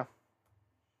 Yeah.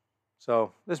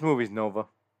 So this movie's Nova.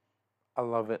 I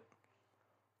love it.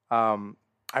 I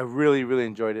really really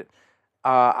enjoyed it.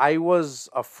 I was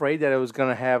afraid that it was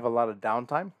gonna have a lot of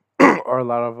downtime or a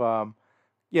lot of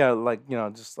yeah, like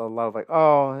just a lot of like,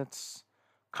 oh, it's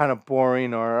kind of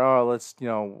boring, or oh, let's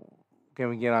can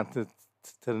we get on to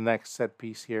the next set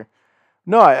piece here?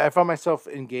 No, I found myself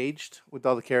engaged with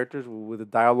all the characters, with the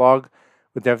dialogue,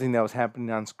 with everything that was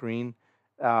happening on screen.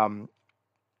 Um,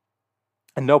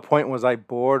 at no point was I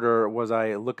bored or was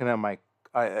I looking at my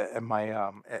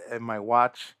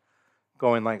watch,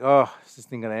 going like, oh, is this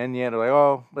thing gonna end yet? Or like,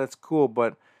 oh, that's cool,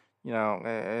 but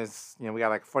it's we got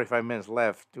like 45 minutes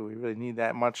left. Do we really need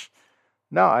that much?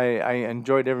 No, I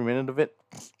enjoyed every minute of it.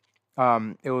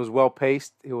 It was well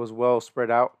paced. It was well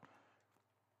spread out.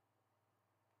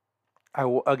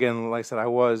 Again, like I said, I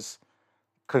was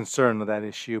concerned with that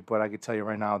issue, but I can tell you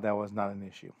right now that was not an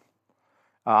issue.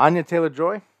 Anya Taylor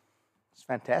Joy is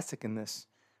fantastic in this.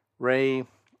 Ray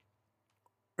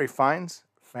Ray Fiennes,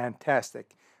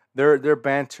 fantastic. Their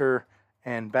banter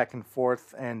and back and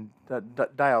forth and the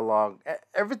dialogue,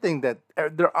 everything that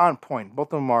they're on point.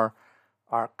 Both of them are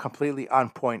completely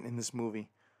on point in this movie.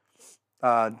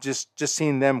 Just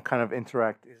seeing them kind of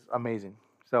interact is amazing.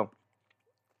 So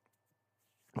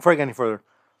before I get any further,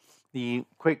 the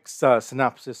quick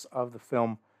synopsis of the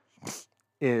film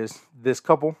is this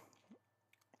couple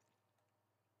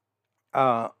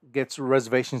gets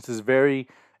reservations to this very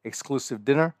exclusive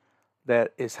dinner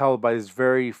that is held by this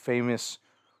very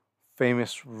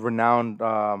renowned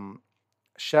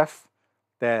chef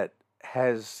that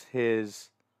has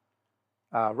his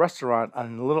restaurant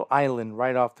on a little island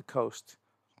right off the coast.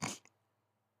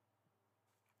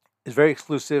 It's very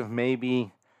exclusive,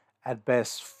 maybe at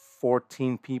best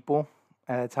 14 people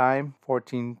at a time,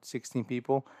 14, 16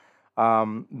 people.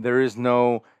 There is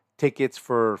no tickets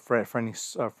for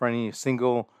any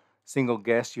single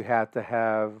guest. You have to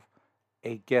have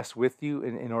a guest with you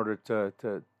in order to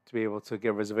be able to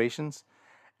get reservations.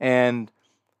 And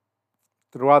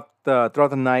throughout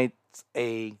the night,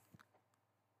 a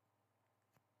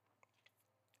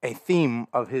a theme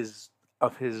of his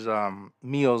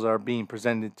meals are being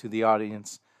presented to the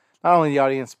audience, not only the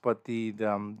audience but the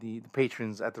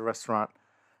patrons at the restaurant,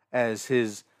 as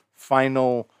his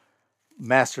final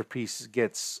masterpiece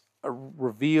gets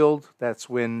revealed. That's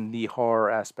when the horror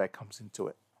aspect comes into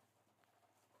it.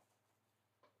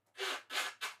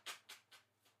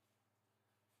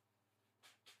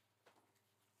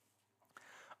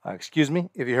 Excuse me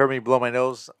if you heard me blow my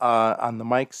nose on the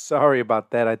mic. Sorry about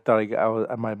that. I thought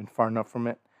I might have been far enough from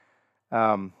it.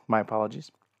 My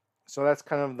apologies. So that's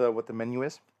kind of what the menu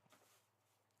is.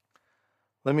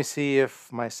 Let me see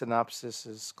if my synopsis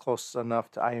is close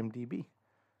enough to IMDb.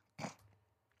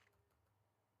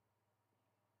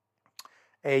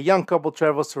 A young couple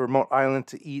travels to a remote island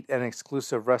to eat at an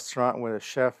exclusive restaurant where the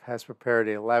chef has prepared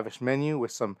a lavish menu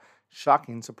with some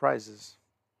shocking surprises.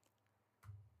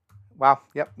 Wow.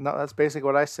 Yep. No, that's basically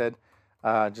what I said.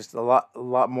 Just a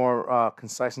lot more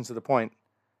concise and to the point.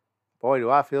 Boy,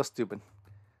 do I feel stupid.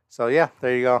 So yeah,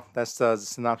 there you go. That's the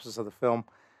synopsis of the film.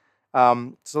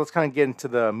 So let's kind of get into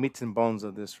the meats and bones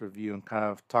of this review and kind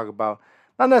of talk about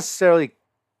not necessarily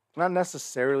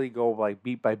go like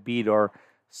beat by beat or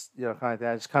kind of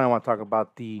that. I just kind of want to talk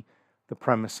about the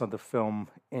premise of the film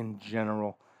in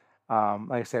general.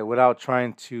 Like I said, without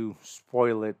trying to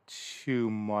spoil it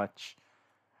too much.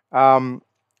 Um,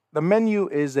 the menu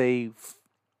is a.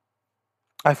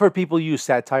 I've heard people use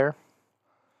satire.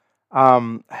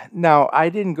 Now I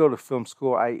didn't go to film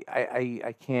school.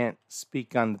 I can't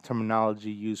speak on the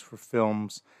terminology used for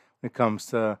films when it comes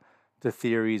to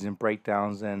theories and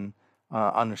breakdowns and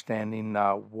understanding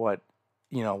what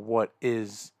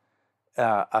is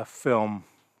a film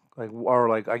like, or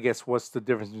like, I guess, what's the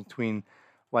difference between,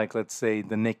 like, let's say,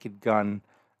 The Naked Gun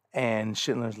and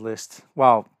Schindler's List.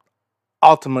 Well,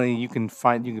 ultimately you can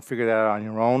figure that out on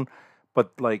your own,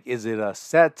 but like, is it a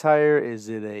satire, is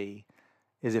it a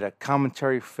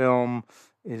commentary film,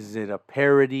 is it a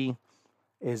parody,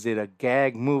 is it a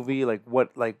gag movie, like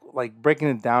what, like breaking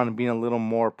it down and being a little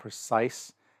more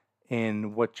precise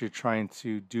in what you're trying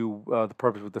to do, the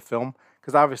purpose with the film.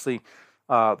 Because obviously,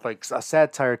 like a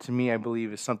satire to me, I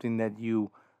believe, is something that you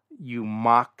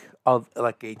mock of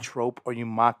like a trope, or you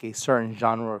mock a certain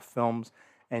genre of films,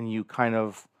 and you kind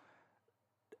of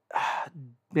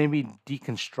maybe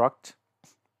deconstruct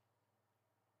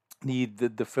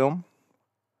the film.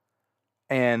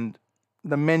 And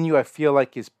the menu, I feel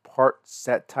like, is part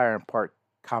satire and part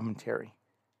commentary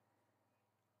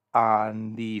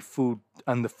on the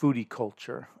foodie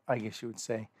culture, I guess you would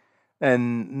say.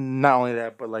 And not only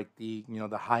that, but like the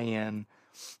high end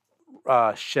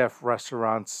chef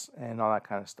restaurants and all that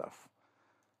kind of stuff.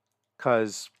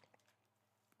 Because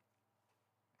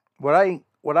what I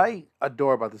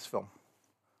adore about this film,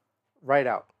 right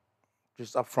out,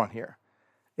 just up front here,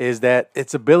 is that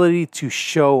its ability to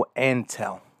show and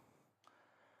tell.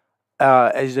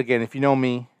 As again, if you know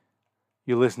me,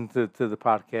 you listen to the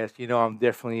podcast, I'm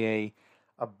definitely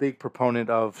a big proponent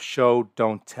of show,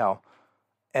 don't tell.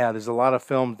 And there's a lot of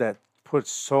films that put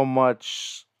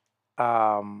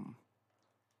um,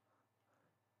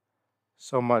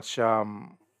 so much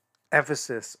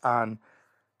emphasis on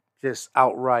just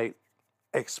outright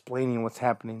explaining what's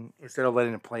happening instead of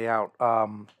letting it play out.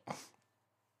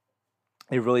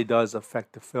 It really does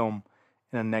affect the film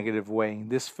in a negative way.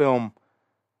 This film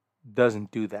doesn't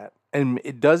do that, and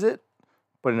it does it,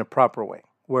 but in a proper way,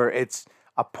 where it's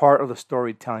a part of the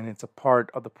storytelling. It's a part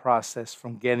of the process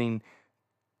from getting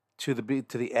to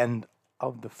the end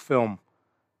of the film,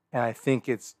 and I think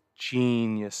it's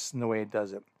genius in the way it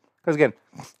does it. Because again,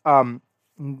 um,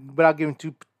 without getting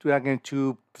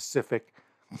too specific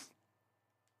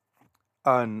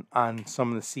on some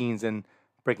of the scenes and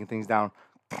breaking things down,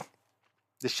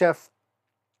 the chef,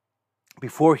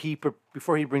 before he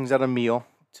brings out a meal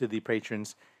to the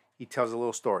patrons, he tells a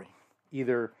little story,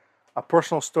 either a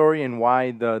personal story and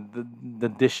why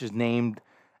the dish is named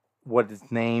what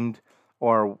it's named,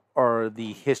 or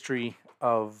the history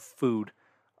of food,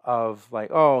 of like,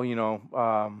 oh,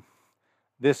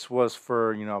 this was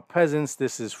for peasants,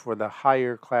 this is for the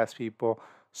higher class people,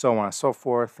 so on and so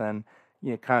forth, and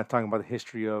kind of talking about the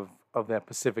history of that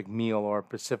specific meal or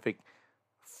specific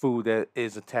food that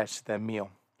is attached to that meal.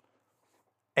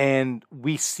 And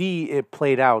we see it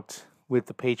played out with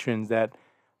the patrons, that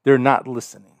they're not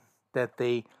listening, that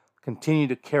they continue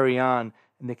to carry on,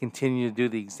 and they continue to do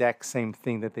the exact same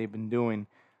thing that they've been doing,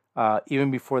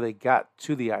 even before they got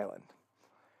to the island.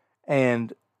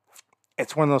 And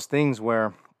it's one of those things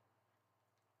where,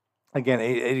 again,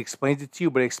 it explains it to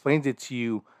you, but it explains it to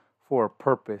you for a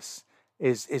purpose.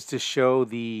 Is to show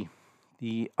the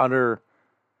utter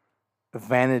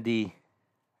vanity,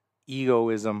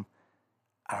 egoism.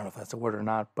 I don't know if that's a word or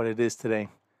not, but it is today.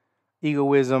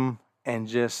 Egoism and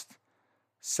just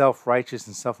self righteous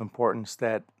and self importance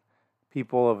that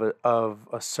people of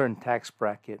a certain tax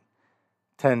bracket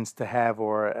tends to have,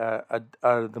 or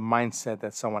the mindset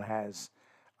that someone has.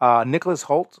 Nicholas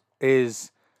Holt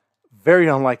is very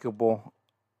unlikable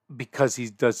because he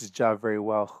does his job very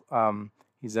well.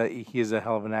 He is a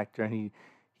hell of an actor, and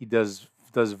he does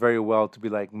very well to be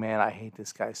like, man, I hate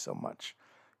this guy so much.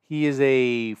 He is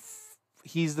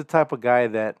he's the type of guy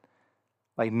that,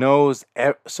 like, knows.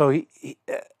 So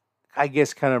I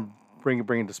guess, kind of bring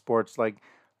it to sports, like,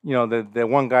 the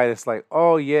one guy that's like,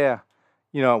 oh yeah,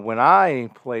 when I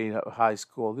played high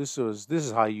school, this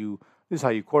is how you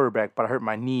quarterback, but I hurt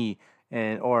my knee,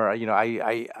 and or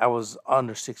I was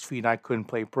under 6 feet and I couldn't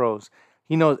play pros.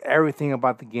 He knows everything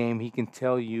about the game. He can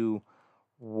tell you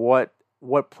what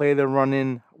play they're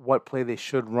running, what play they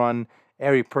should run,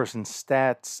 every person's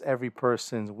stats, every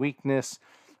person's weakness.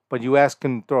 But you ask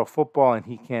him to throw a football and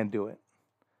he can't do it,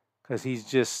 because he's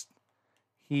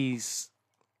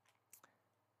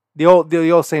the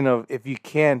old saying of, if you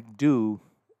can't do,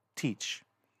 teach.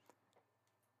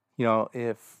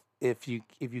 If you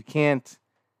can't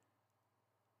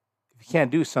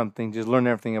do something, just learn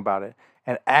everything about it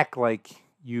and act like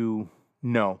you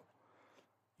know.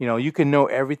 You can know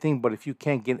everything, but if you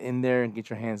can't get in there and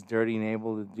get your hands dirty and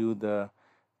able to do the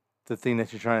thing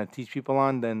that you're trying to teach people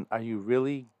on, then are you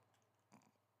really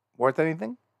worth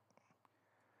anything?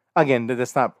 Again,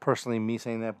 that's not personally me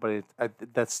saying that, but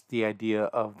that's the idea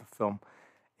of the film.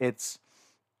 It's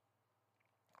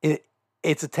it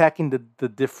it's attacking the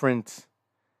different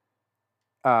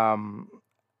um,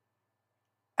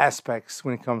 aspects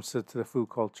when it comes to the food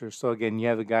culture. So again, you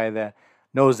have the guy that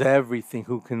knows everything,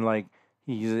 who can like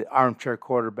he's an armchair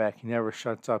quarterback. He never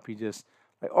shuts up. He just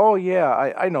like, oh yeah,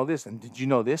 I know this, and did you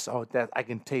know this? Oh, that I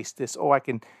can taste this. Oh, I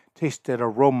can taste that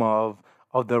aroma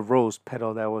of the rose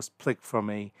petal that was plucked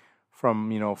from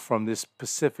this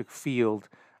specific field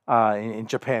in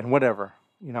Japan. Whatever,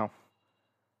 you know,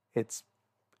 it's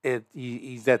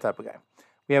he's that type of guy.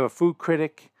 We have a food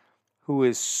critic who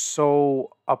is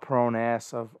so up her own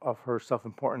ass of her self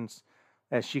importance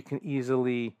that she can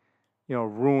easily,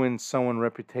 ruin someone's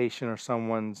reputation or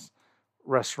someone's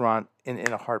restaurant in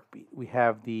a heartbeat. We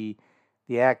have the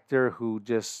actor who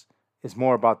just is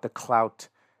more about the clout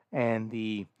and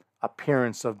the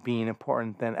appearance of being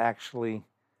important than actually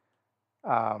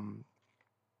um,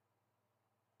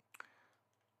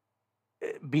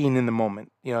 being in the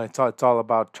moment. It's all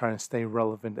about trying to stay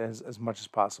relevant as much as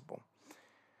possible.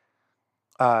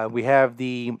 We have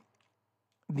the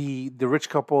rich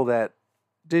couple that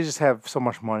they just have so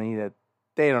much money that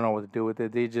they don't know what to do with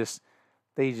it. They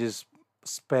just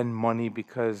spend money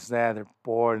because they're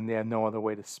bored and they have no other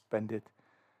way to spend it.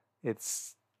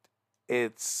 It's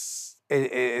it's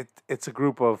a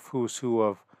group of who's who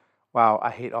of wow, I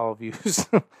hate all of you.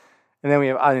 And then we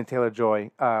have Anya Taylor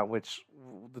Joy, which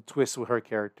the twist with her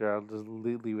character, I'll just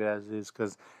leave it as is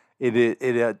because it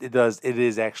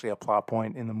is actually a plot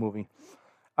point in the movie.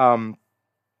 Um,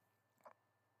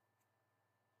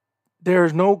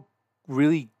 there's no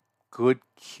really good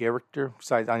character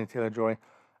besides Anya Taylor Joy.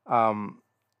 Um,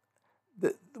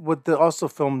 what the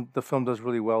film does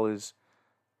really well is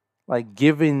like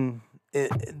giving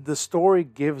the story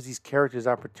gives these characters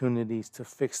opportunities to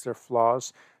fix their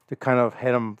flaws, to kind of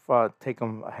take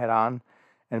them head on,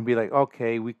 and be like,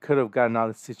 okay, we could have gotten out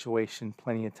of the situation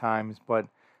plenty of times, but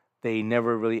they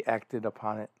never really acted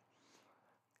upon it.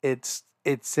 It's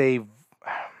a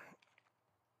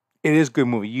it is a good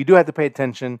movie. You do have to pay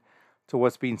attention to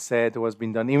what's being said, to what's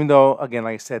being done. Even though, again,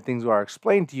 like I said, things are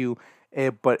explained to you,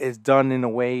 but it's done in a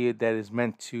way that is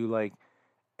meant to like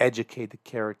educate the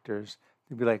characters.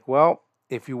 To be like, well,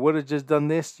 if you would have just done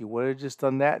this, you would have just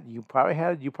done that. You probably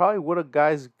would have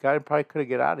guy probably could have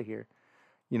get out of here.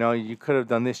 You could have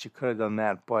done this, you could have done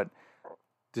that, but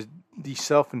the the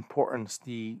self importance,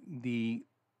 the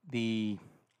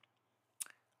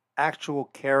actual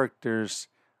characters'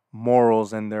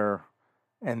 morals and their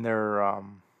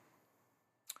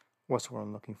what's the word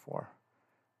I'm looking for?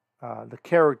 The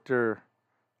character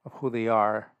of who they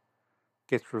are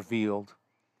gets revealed,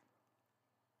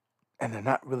 and they're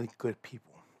not really good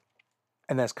people.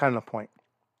 And that's kind of the point.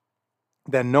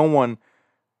 That no one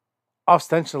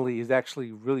ostensibly is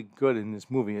actually really good in this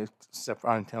movie, except for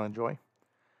Anya Taylor Joy.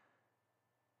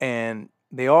 And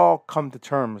they all come to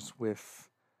terms with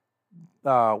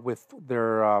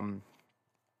their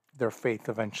faith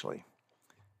eventually,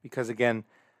 because again,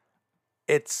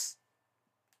 it's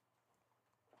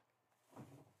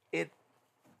it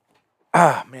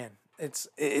man,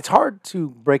 it's hard to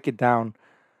break it down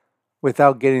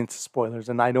without getting into spoilers,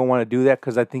 and I don't want to do that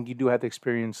because I think you do have to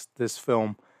experience this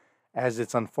film as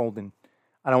it's unfolding.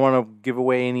 I don't want to give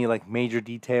away any like major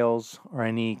details or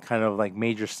any kind of like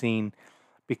major scene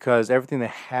because everything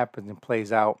that happens and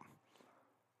plays out,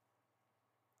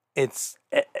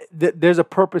 there's a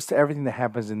purpose to everything that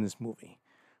happens in this movie,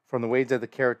 from the way that the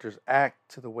characters act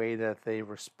to the way that they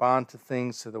respond to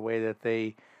things to the way that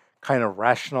they kind of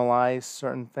rationalize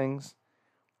certain things.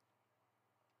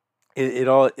 It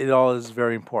all is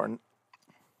very important,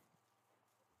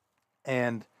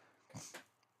 and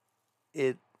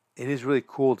it it is really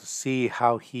cool to see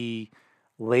how he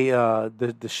lay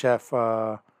the chef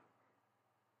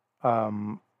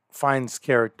um finds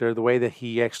character, the way that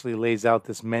he actually lays out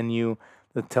this menu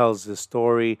that tells the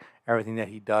story, everything that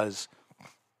he does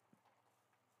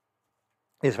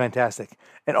is fantastic.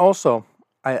 And also,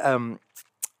 I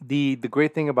the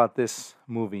great thing about this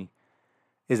movie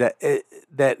is that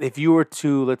if you were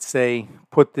to, let's say,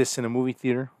 put this in a movie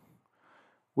theater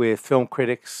with film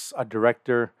critics, a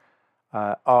director,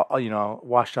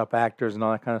 washed up actors and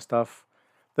all that kind of stuff,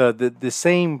 the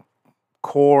same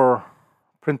core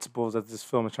principles that this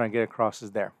film is trying to get across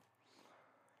is there.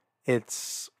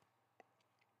 It's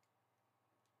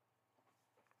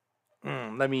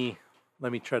let me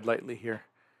tread lightly here.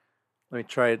 Let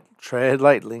me tread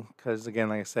lightly, because again,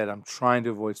 like I said, I'm trying to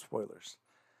avoid spoilers.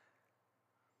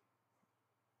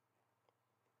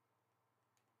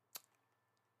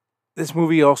 This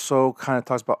movie also kind of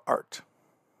talks about art.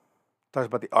 Talks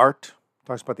about the art.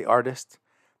 Talks about the artist.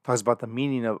 Talks about the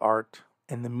meaning of art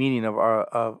and the meaning of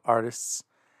artists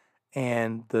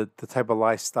and the type of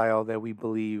lifestyle that we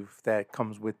believe that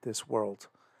comes with this world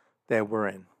that we're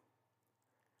in.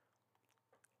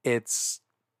 It's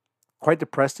quite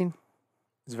depressing.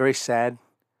 It's very sad.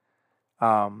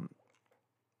 Um,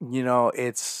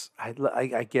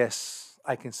 I guess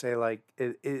I can say like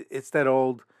it's that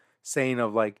old saying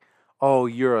of like, oh,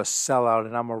 you're a sellout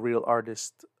and I'm a real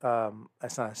artist.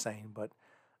 That's not a saying, but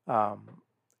um,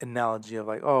 analogy of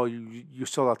like, oh, you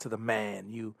sold out to the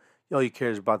man. You all you care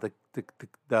is about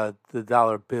the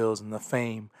dollar bills and the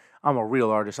fame. I'm a real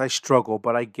artist. I struggle,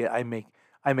 but I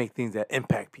make things that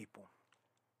impact people,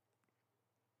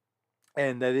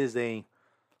 and that is a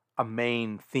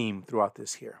main theme throughout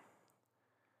this here.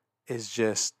 Is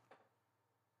just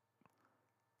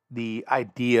the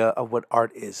idea of what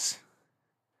art is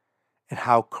and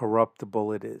how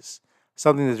corruptible it is.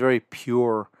 Something that's very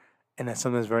pure and that's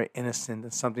something that's very innocent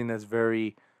and something that's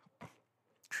very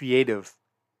creative.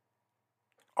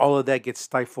 All of that gets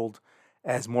stifled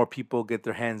as more people get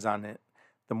their hands on it.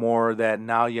 The more that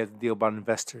now you have to deal about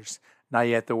investors. Now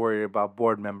you have to worry about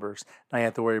board members. Now you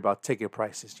have to worry about ticket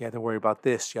prices. You have to worry about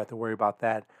this. You have to worry about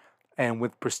that. And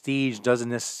with prestige doesn't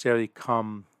necessarily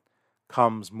comes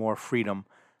more freedom.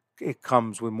 It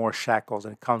comes with more shackles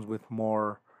and it comes with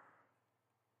more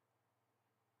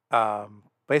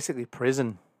basically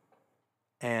prison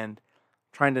and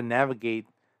trying to navigate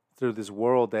through this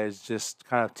world that is just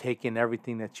kind of taking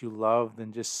everything that you loved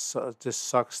and just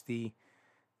sucks the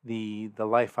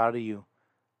life out of you.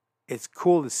 It's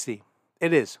cool to see.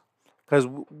 It is because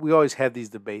we always have these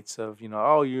debates of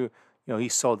oh he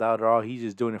sold out or oh he's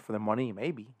just doing it for the money.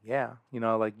 Maybe yeah,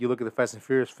 like you look at the Fast and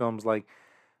Furious films like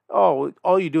oh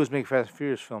all you do is make Fast and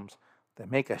Furious films that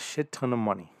make a shit ton of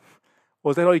money.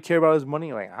 Was that all you care about is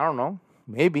money? Like I don't know,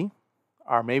 maybe,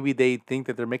 or maybe they think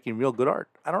that they're making real good art.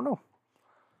 I don't know.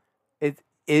 It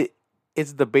it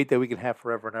it's a debate that we can have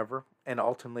forever and ever, and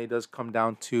ultimately it does come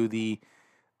down to the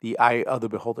eye of the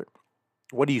beholder.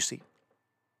 What do you see?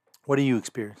 What are you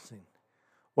experiencing?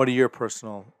 What are your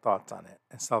personal thoughts on it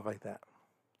and stuff like that?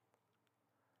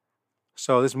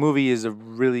 So this movie is a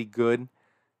really good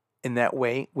in that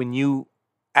way. When you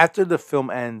after the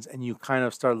film ends and you kind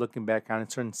of start looking back on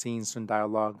it, certain scenes, certain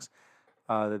dialogues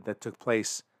that took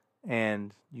place,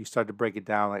 and you start to break it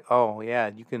down, like, oh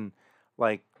yeah, you can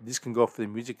like this can go for the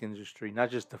music industry, not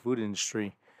just the food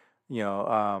industry. You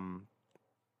know,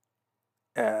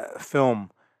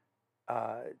 film,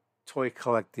 uh, toy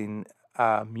collecting,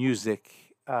 music,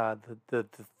 the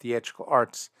theatrical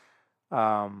arts,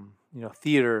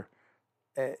 theater.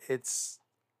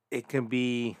 It can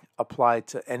be applied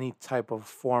to any type of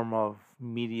form of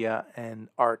media and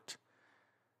art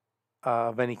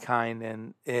of any kind,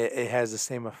 and it has the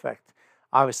same effect.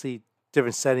 Obviously,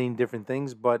 different setting, different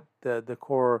things, but the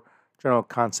core general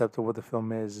concept of what the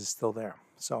film is still there.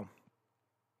 So,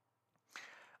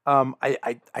 I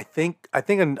think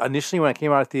initially when I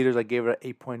came out of theaters, I gave it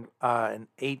an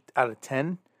 8 out of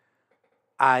 10.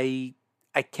 I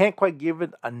I can't quite give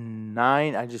it a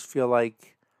 9. I just feel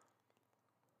like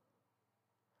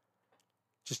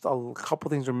just a couple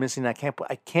things are missing. I can't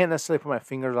necessarily put my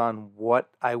fingers on what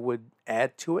I would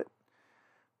add to it,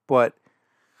 but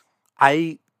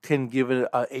I can give it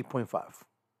a 8.5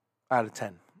 out of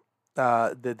 10.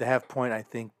 The half point I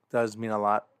think does mean a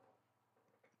lot.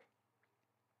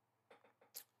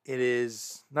 It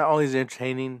is not only is it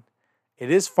entertaining,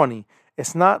 it is funny.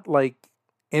 It's not like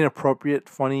inappropriate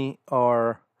funny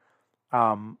or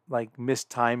like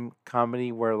mistime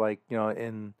comedy where like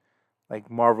in like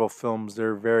Marvel films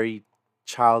they're very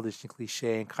childish and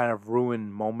cliche and kind of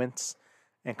ruin moments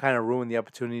and kind of ruin the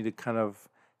opportunity to kind of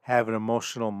have an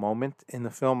emotional moment in the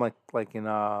film like in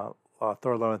Thor: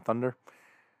 Love and Thunder.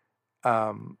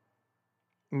 Um,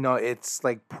 it's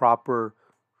like proper.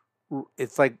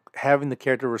 It's like having the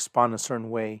character respond a certain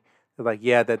way. They're like,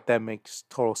 yeah, that makes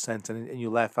total sense, and you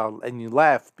laugh out and you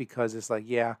laugh because it's like,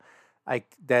 yeah, I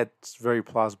that's very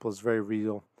plausible. It's very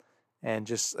real, and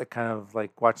just kind of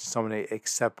like watching someone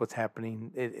accept what's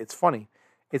happening. It's funny.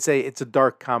 It's a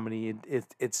dark comedy.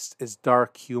 It's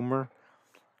dark humor,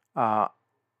 uh,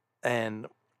 and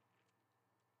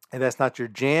and that's not your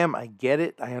jam. I get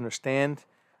it. I understand.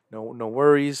 No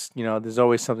worries. There's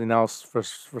always something else for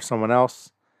someone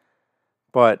else.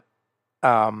 But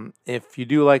if you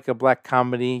do like a black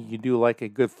comedy, you do like a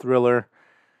good thriller,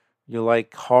 you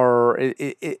like horror.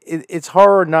 It's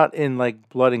horror not in like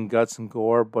blood and guts and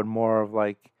gore, but more of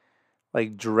like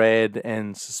dread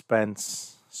and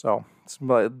suspense. So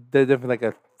they're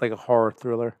definitely like a horror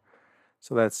thriller.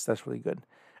 So that's really good.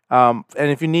 And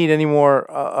if you need any more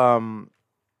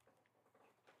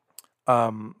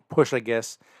push, I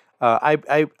guess,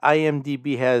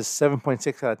 IMDb has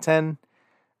 7.6 out of 10.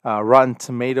 Rotten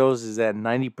Tomatoes is at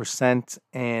 90%,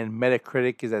 and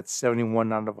Metacritic is at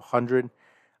 71 out of 100.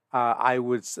 I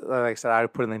would, like I said, I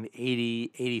would put it in the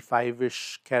 80,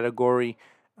 85-ish category.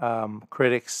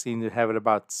 Critics seem to have it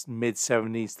about mid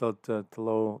 70s to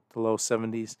low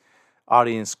 70s.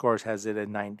 Audience scores has it at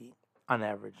 90 on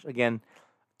average. Again,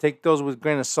 take those with a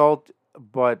grain of salt,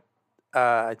 but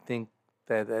I think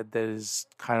that is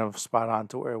kind of spot on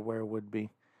to where it would be.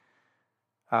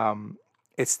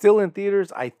 It's still in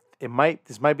theaters.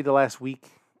 This might be the last week.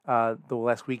 The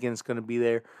last weekend is going to be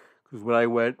there because when I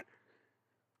went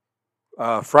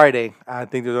Friday, I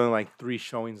think there's only like 3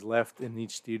 showings left in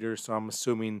each theater. So I'm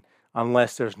assuming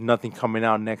unless there's nothing coming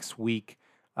out next week,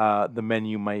 the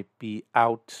menu might be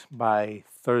out by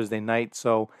Thursday night.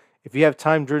 So if you have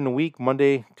time during the week,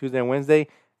 Monday, Tuesday, and Wednesday,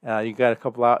 you got a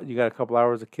couple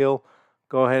hours to kill.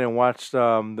 Go ahead and watch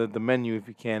the menu if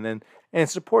you can, and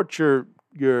support your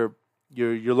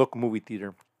local movie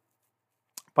theater.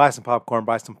 Buy some popcorn,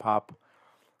 buy some pop,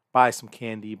 buy some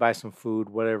candy, buy some food,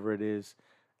 whatever it is.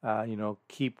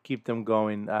 Keep them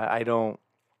going. I don't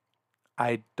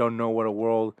know what a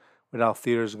world without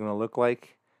theaters is going to look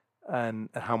like, and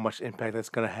how much impact that's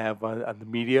going to have on the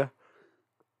media.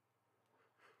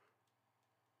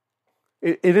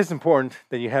 It is important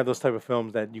that you have those type of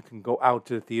films that you can go out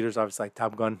to the theaters, obviously like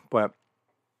Top Gun, but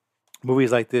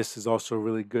movies like this is also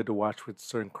really good to watch with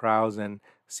certain crowds, and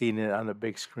seeing it on the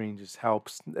big screen just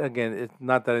helps. Again, it's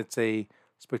not that it's a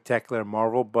spectacular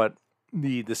marvel, but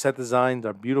the set designs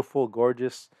are beautiful,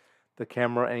 gorgeous. The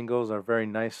camera angles are very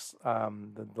nice.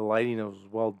 The lighting is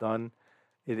well done.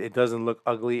 It doesn't look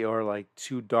ugly or like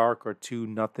too dark or too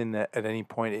nothing at any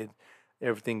point.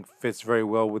 Everything fits very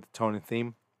well with the tone and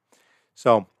theme.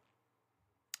 So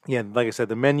yeah, like I said,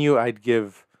 the menu I'd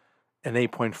give an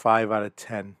 8.5 out of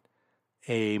 10,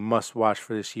 a must watch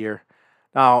for this year.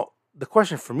 Now, the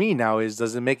question for me now is,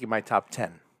 does it make it my top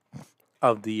 10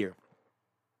 of the year?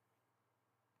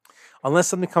 Unless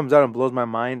something comes out and blows my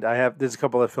mind, there's a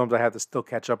couple of films I have to still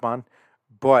catch up on,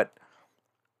 but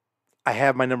I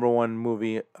have my number one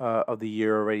movie of the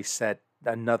year already set.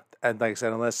 And like I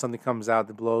said, unless something comes out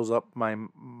that blows up my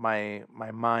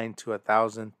mind to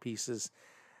 1,000 pieces,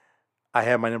 I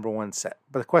have my number one set.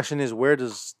 But the question is, where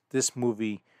does this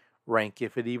movie rank,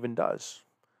 if it even does?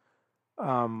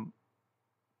 Um,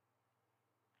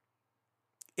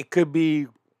 it could be.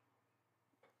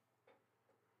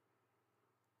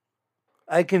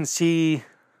 I can see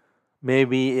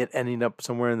maybe it ending up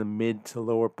somewhere in the mid to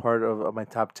lower part of my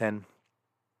top 10.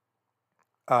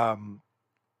 Um,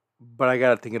 but I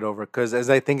gotta think it over because as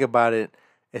I think about it,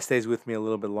 it stays with me a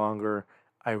little bit longer.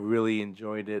 I really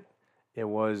enjoyed it. It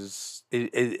was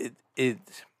it.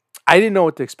 I didn't know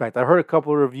what to expect. I heard a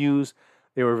couple of reviews.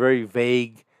 They were very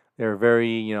vague. They were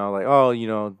very like,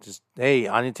 oh, just hey,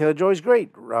 Anya Taylor Joy's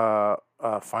great.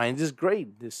 Fiennes is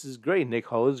great. This is great. Nick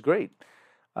Hull is great.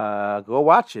 Go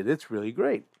watch it. It's really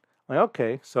great. Like,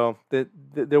 okay, so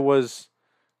there was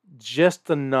just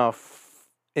enough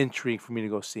intrigue for me to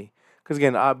go see. Because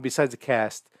again, besides the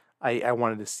cast, I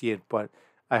wanted to see it, but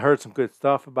I heard some good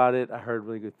stuff about it. I heard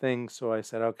really good things, so I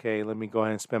said, okay, let me go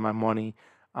ahead and spend my money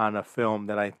on a film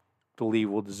that I believe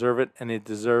will deserve it, and it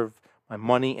deserved my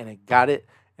money, and it got it.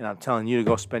 And I'm telling you to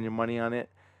go spend your money on it.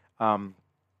 Um,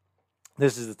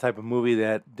 this is the type of movie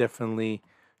that definitely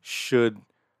should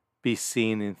be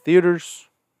seen in theaters.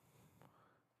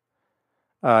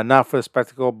 Not for the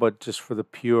spectacle, but just for the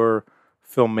pure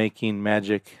filmmaking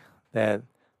magic that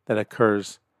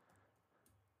occurs.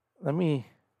 Let me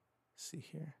see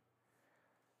here.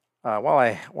 While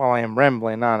I am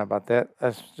rambling on about that,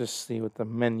 let's just see what the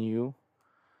menu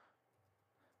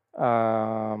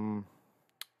um,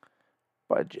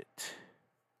 budget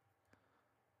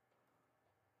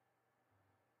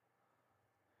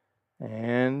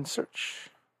and search.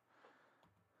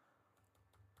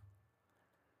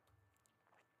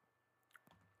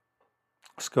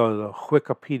 Let's go to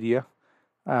Wikipedia.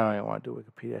 I don't even want to do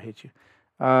Wikipedia. I hate you.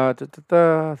 Da, da, da,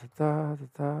 da, da, da,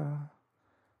 da.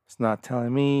 It's not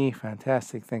telling me.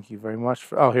 Fantastic. Thank you very much.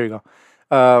 Here you go.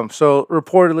 So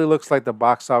reportedly looks like the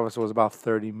box office was about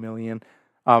 30 million.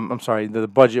 I'm sorry, the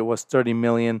budget was 30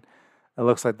 million. It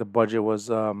looks like the budget was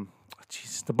the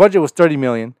budget was 30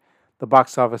 million. The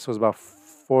box office was about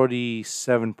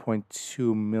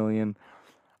 47.2 million.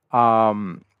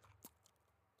 Um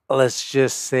let's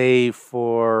just say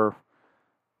for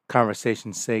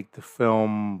conversation's sake, the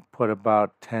film put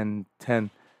about 10,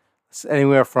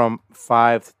 anywhere from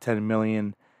 5 to 10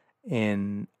 million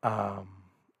in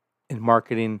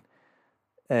marketing.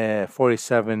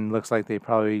 47 looks like they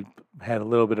probably had a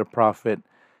little bit of profit,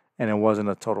 and it wasn't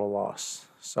a total loss.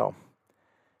 So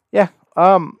yeah,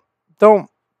 don't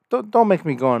don't make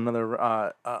me go on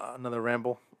another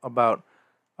ramble about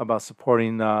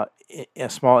supporting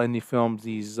small indie films.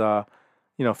 These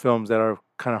films that are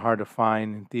kind of hard to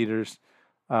find in theaters.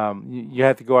 You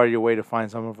have to go out of your way to find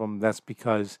some of them. That's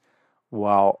because,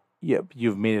 well,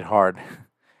 you've made it hard.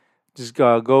 Just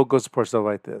go support stuff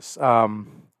like this.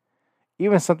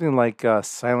 Even something like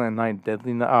Silent Night,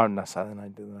 Deadly Night. Oh, not Silent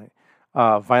Night, Deadly Night.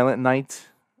 Violent Night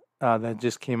that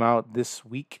just came out this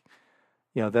week.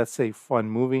 That's a fun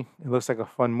movie. It looks like a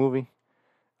fun movie.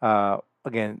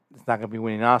 Again, it's not going to be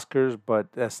winning Oscars,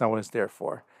 but that's not what it's there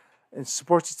for. And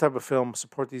support these type of films,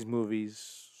 support these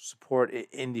movies, support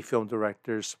indie film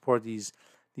directors, support these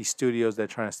studios that are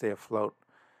trying to stay afloat.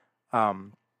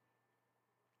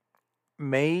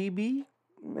 Maybe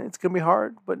it's gonna be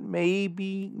hard, but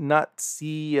maybe not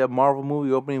see a Marvel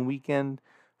movie opening weekend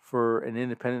for an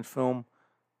independent film,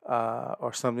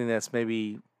 or something that's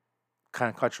maybe kind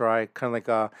of caught your eye, kind of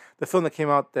like the film that came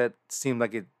out that seemed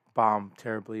like it bombed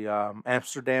terribly,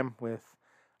 Amsterdam with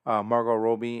Margot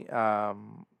Robbie.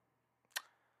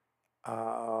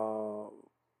 Oh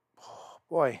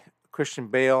boy, Christian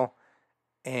Bale,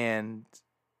 and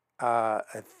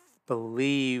I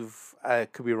believe I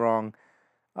could be wrong.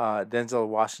 Denzel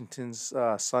Washington's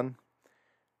son.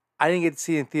 I didn't get to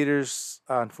see it in theaters.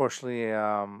 Unfortunately,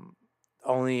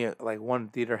 only like one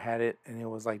theater had it, and it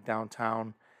was like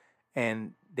downtown,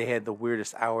 and they had the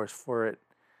weirdest hours for it.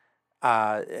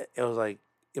 It was like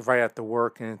right after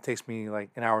work, and it takes me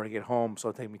like an hour to get home, so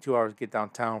it takes me 2 hours to get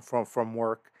downtown from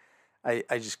work. I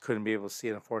just couldn't be able to see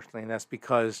it, unfortunately, and that's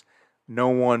because no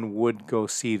one would go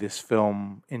see this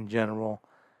film in general,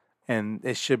 and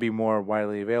it should be more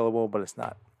widely available, but it's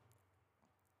not.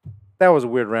 That was a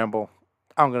weird ramble.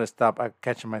 I'm gonna stop. I'm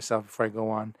catching myself before I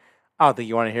go on. I don't think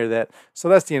you want to hear that. So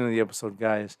that's the end of the episode,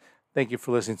 guys. Thank you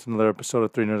for listening to another episode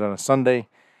of Three Nerds on a Sunday.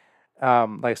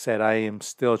 Like I said, I am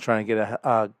still trying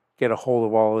to get a hold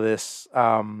of all of this.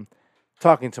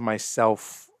 Talking to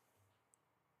myself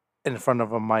in front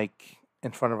of a mic,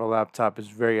 in front of a laptop is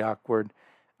very awkward.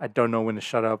 I don't know when to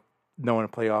shut up, know when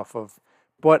to play off of.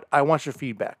 But I want your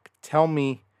feedback. Tell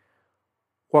me,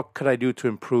 what could I do to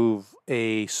improve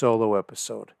a solo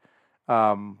episode?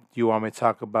 Do you want me to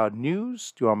talk about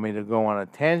news? Do you want me to go on a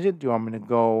tangent? Do you want me to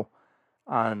go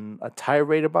on a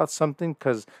tirade about something?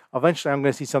 Because eventually I'm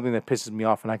going to see something that pisses me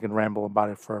off and I can ramble about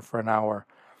it for an hour.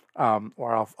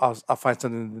 Or I'll find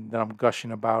something that I'm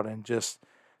gushing about and just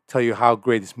tell you how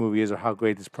great this movie is or how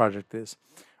great this project is.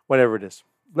 Whatever it is.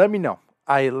 Let me know.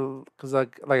 Because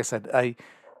like I said,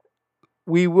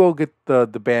 we will get the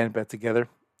band back together.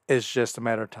 It's just a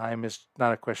matter of time. It's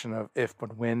not a question of if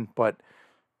but when, but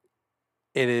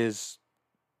it is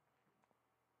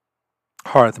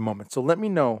hard at the moment. So let me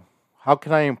know, how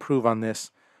can I improve on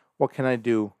this? What can I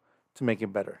do to make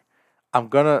it better? I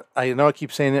know I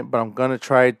keep saying it, but I'm gonna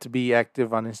try to be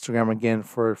active on Instagram again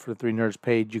for the Three Nerds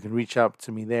page. You can reach out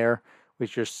to me there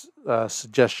with your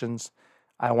suggestions.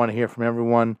 I want to hear from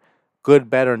everyone. Good,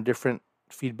 bad, or indifferent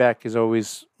feedback is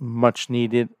always much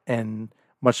needed and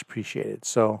much appreciated.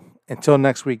 So until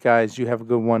next week, guys, you have a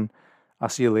good one. I'll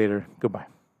see you later. Goodbye.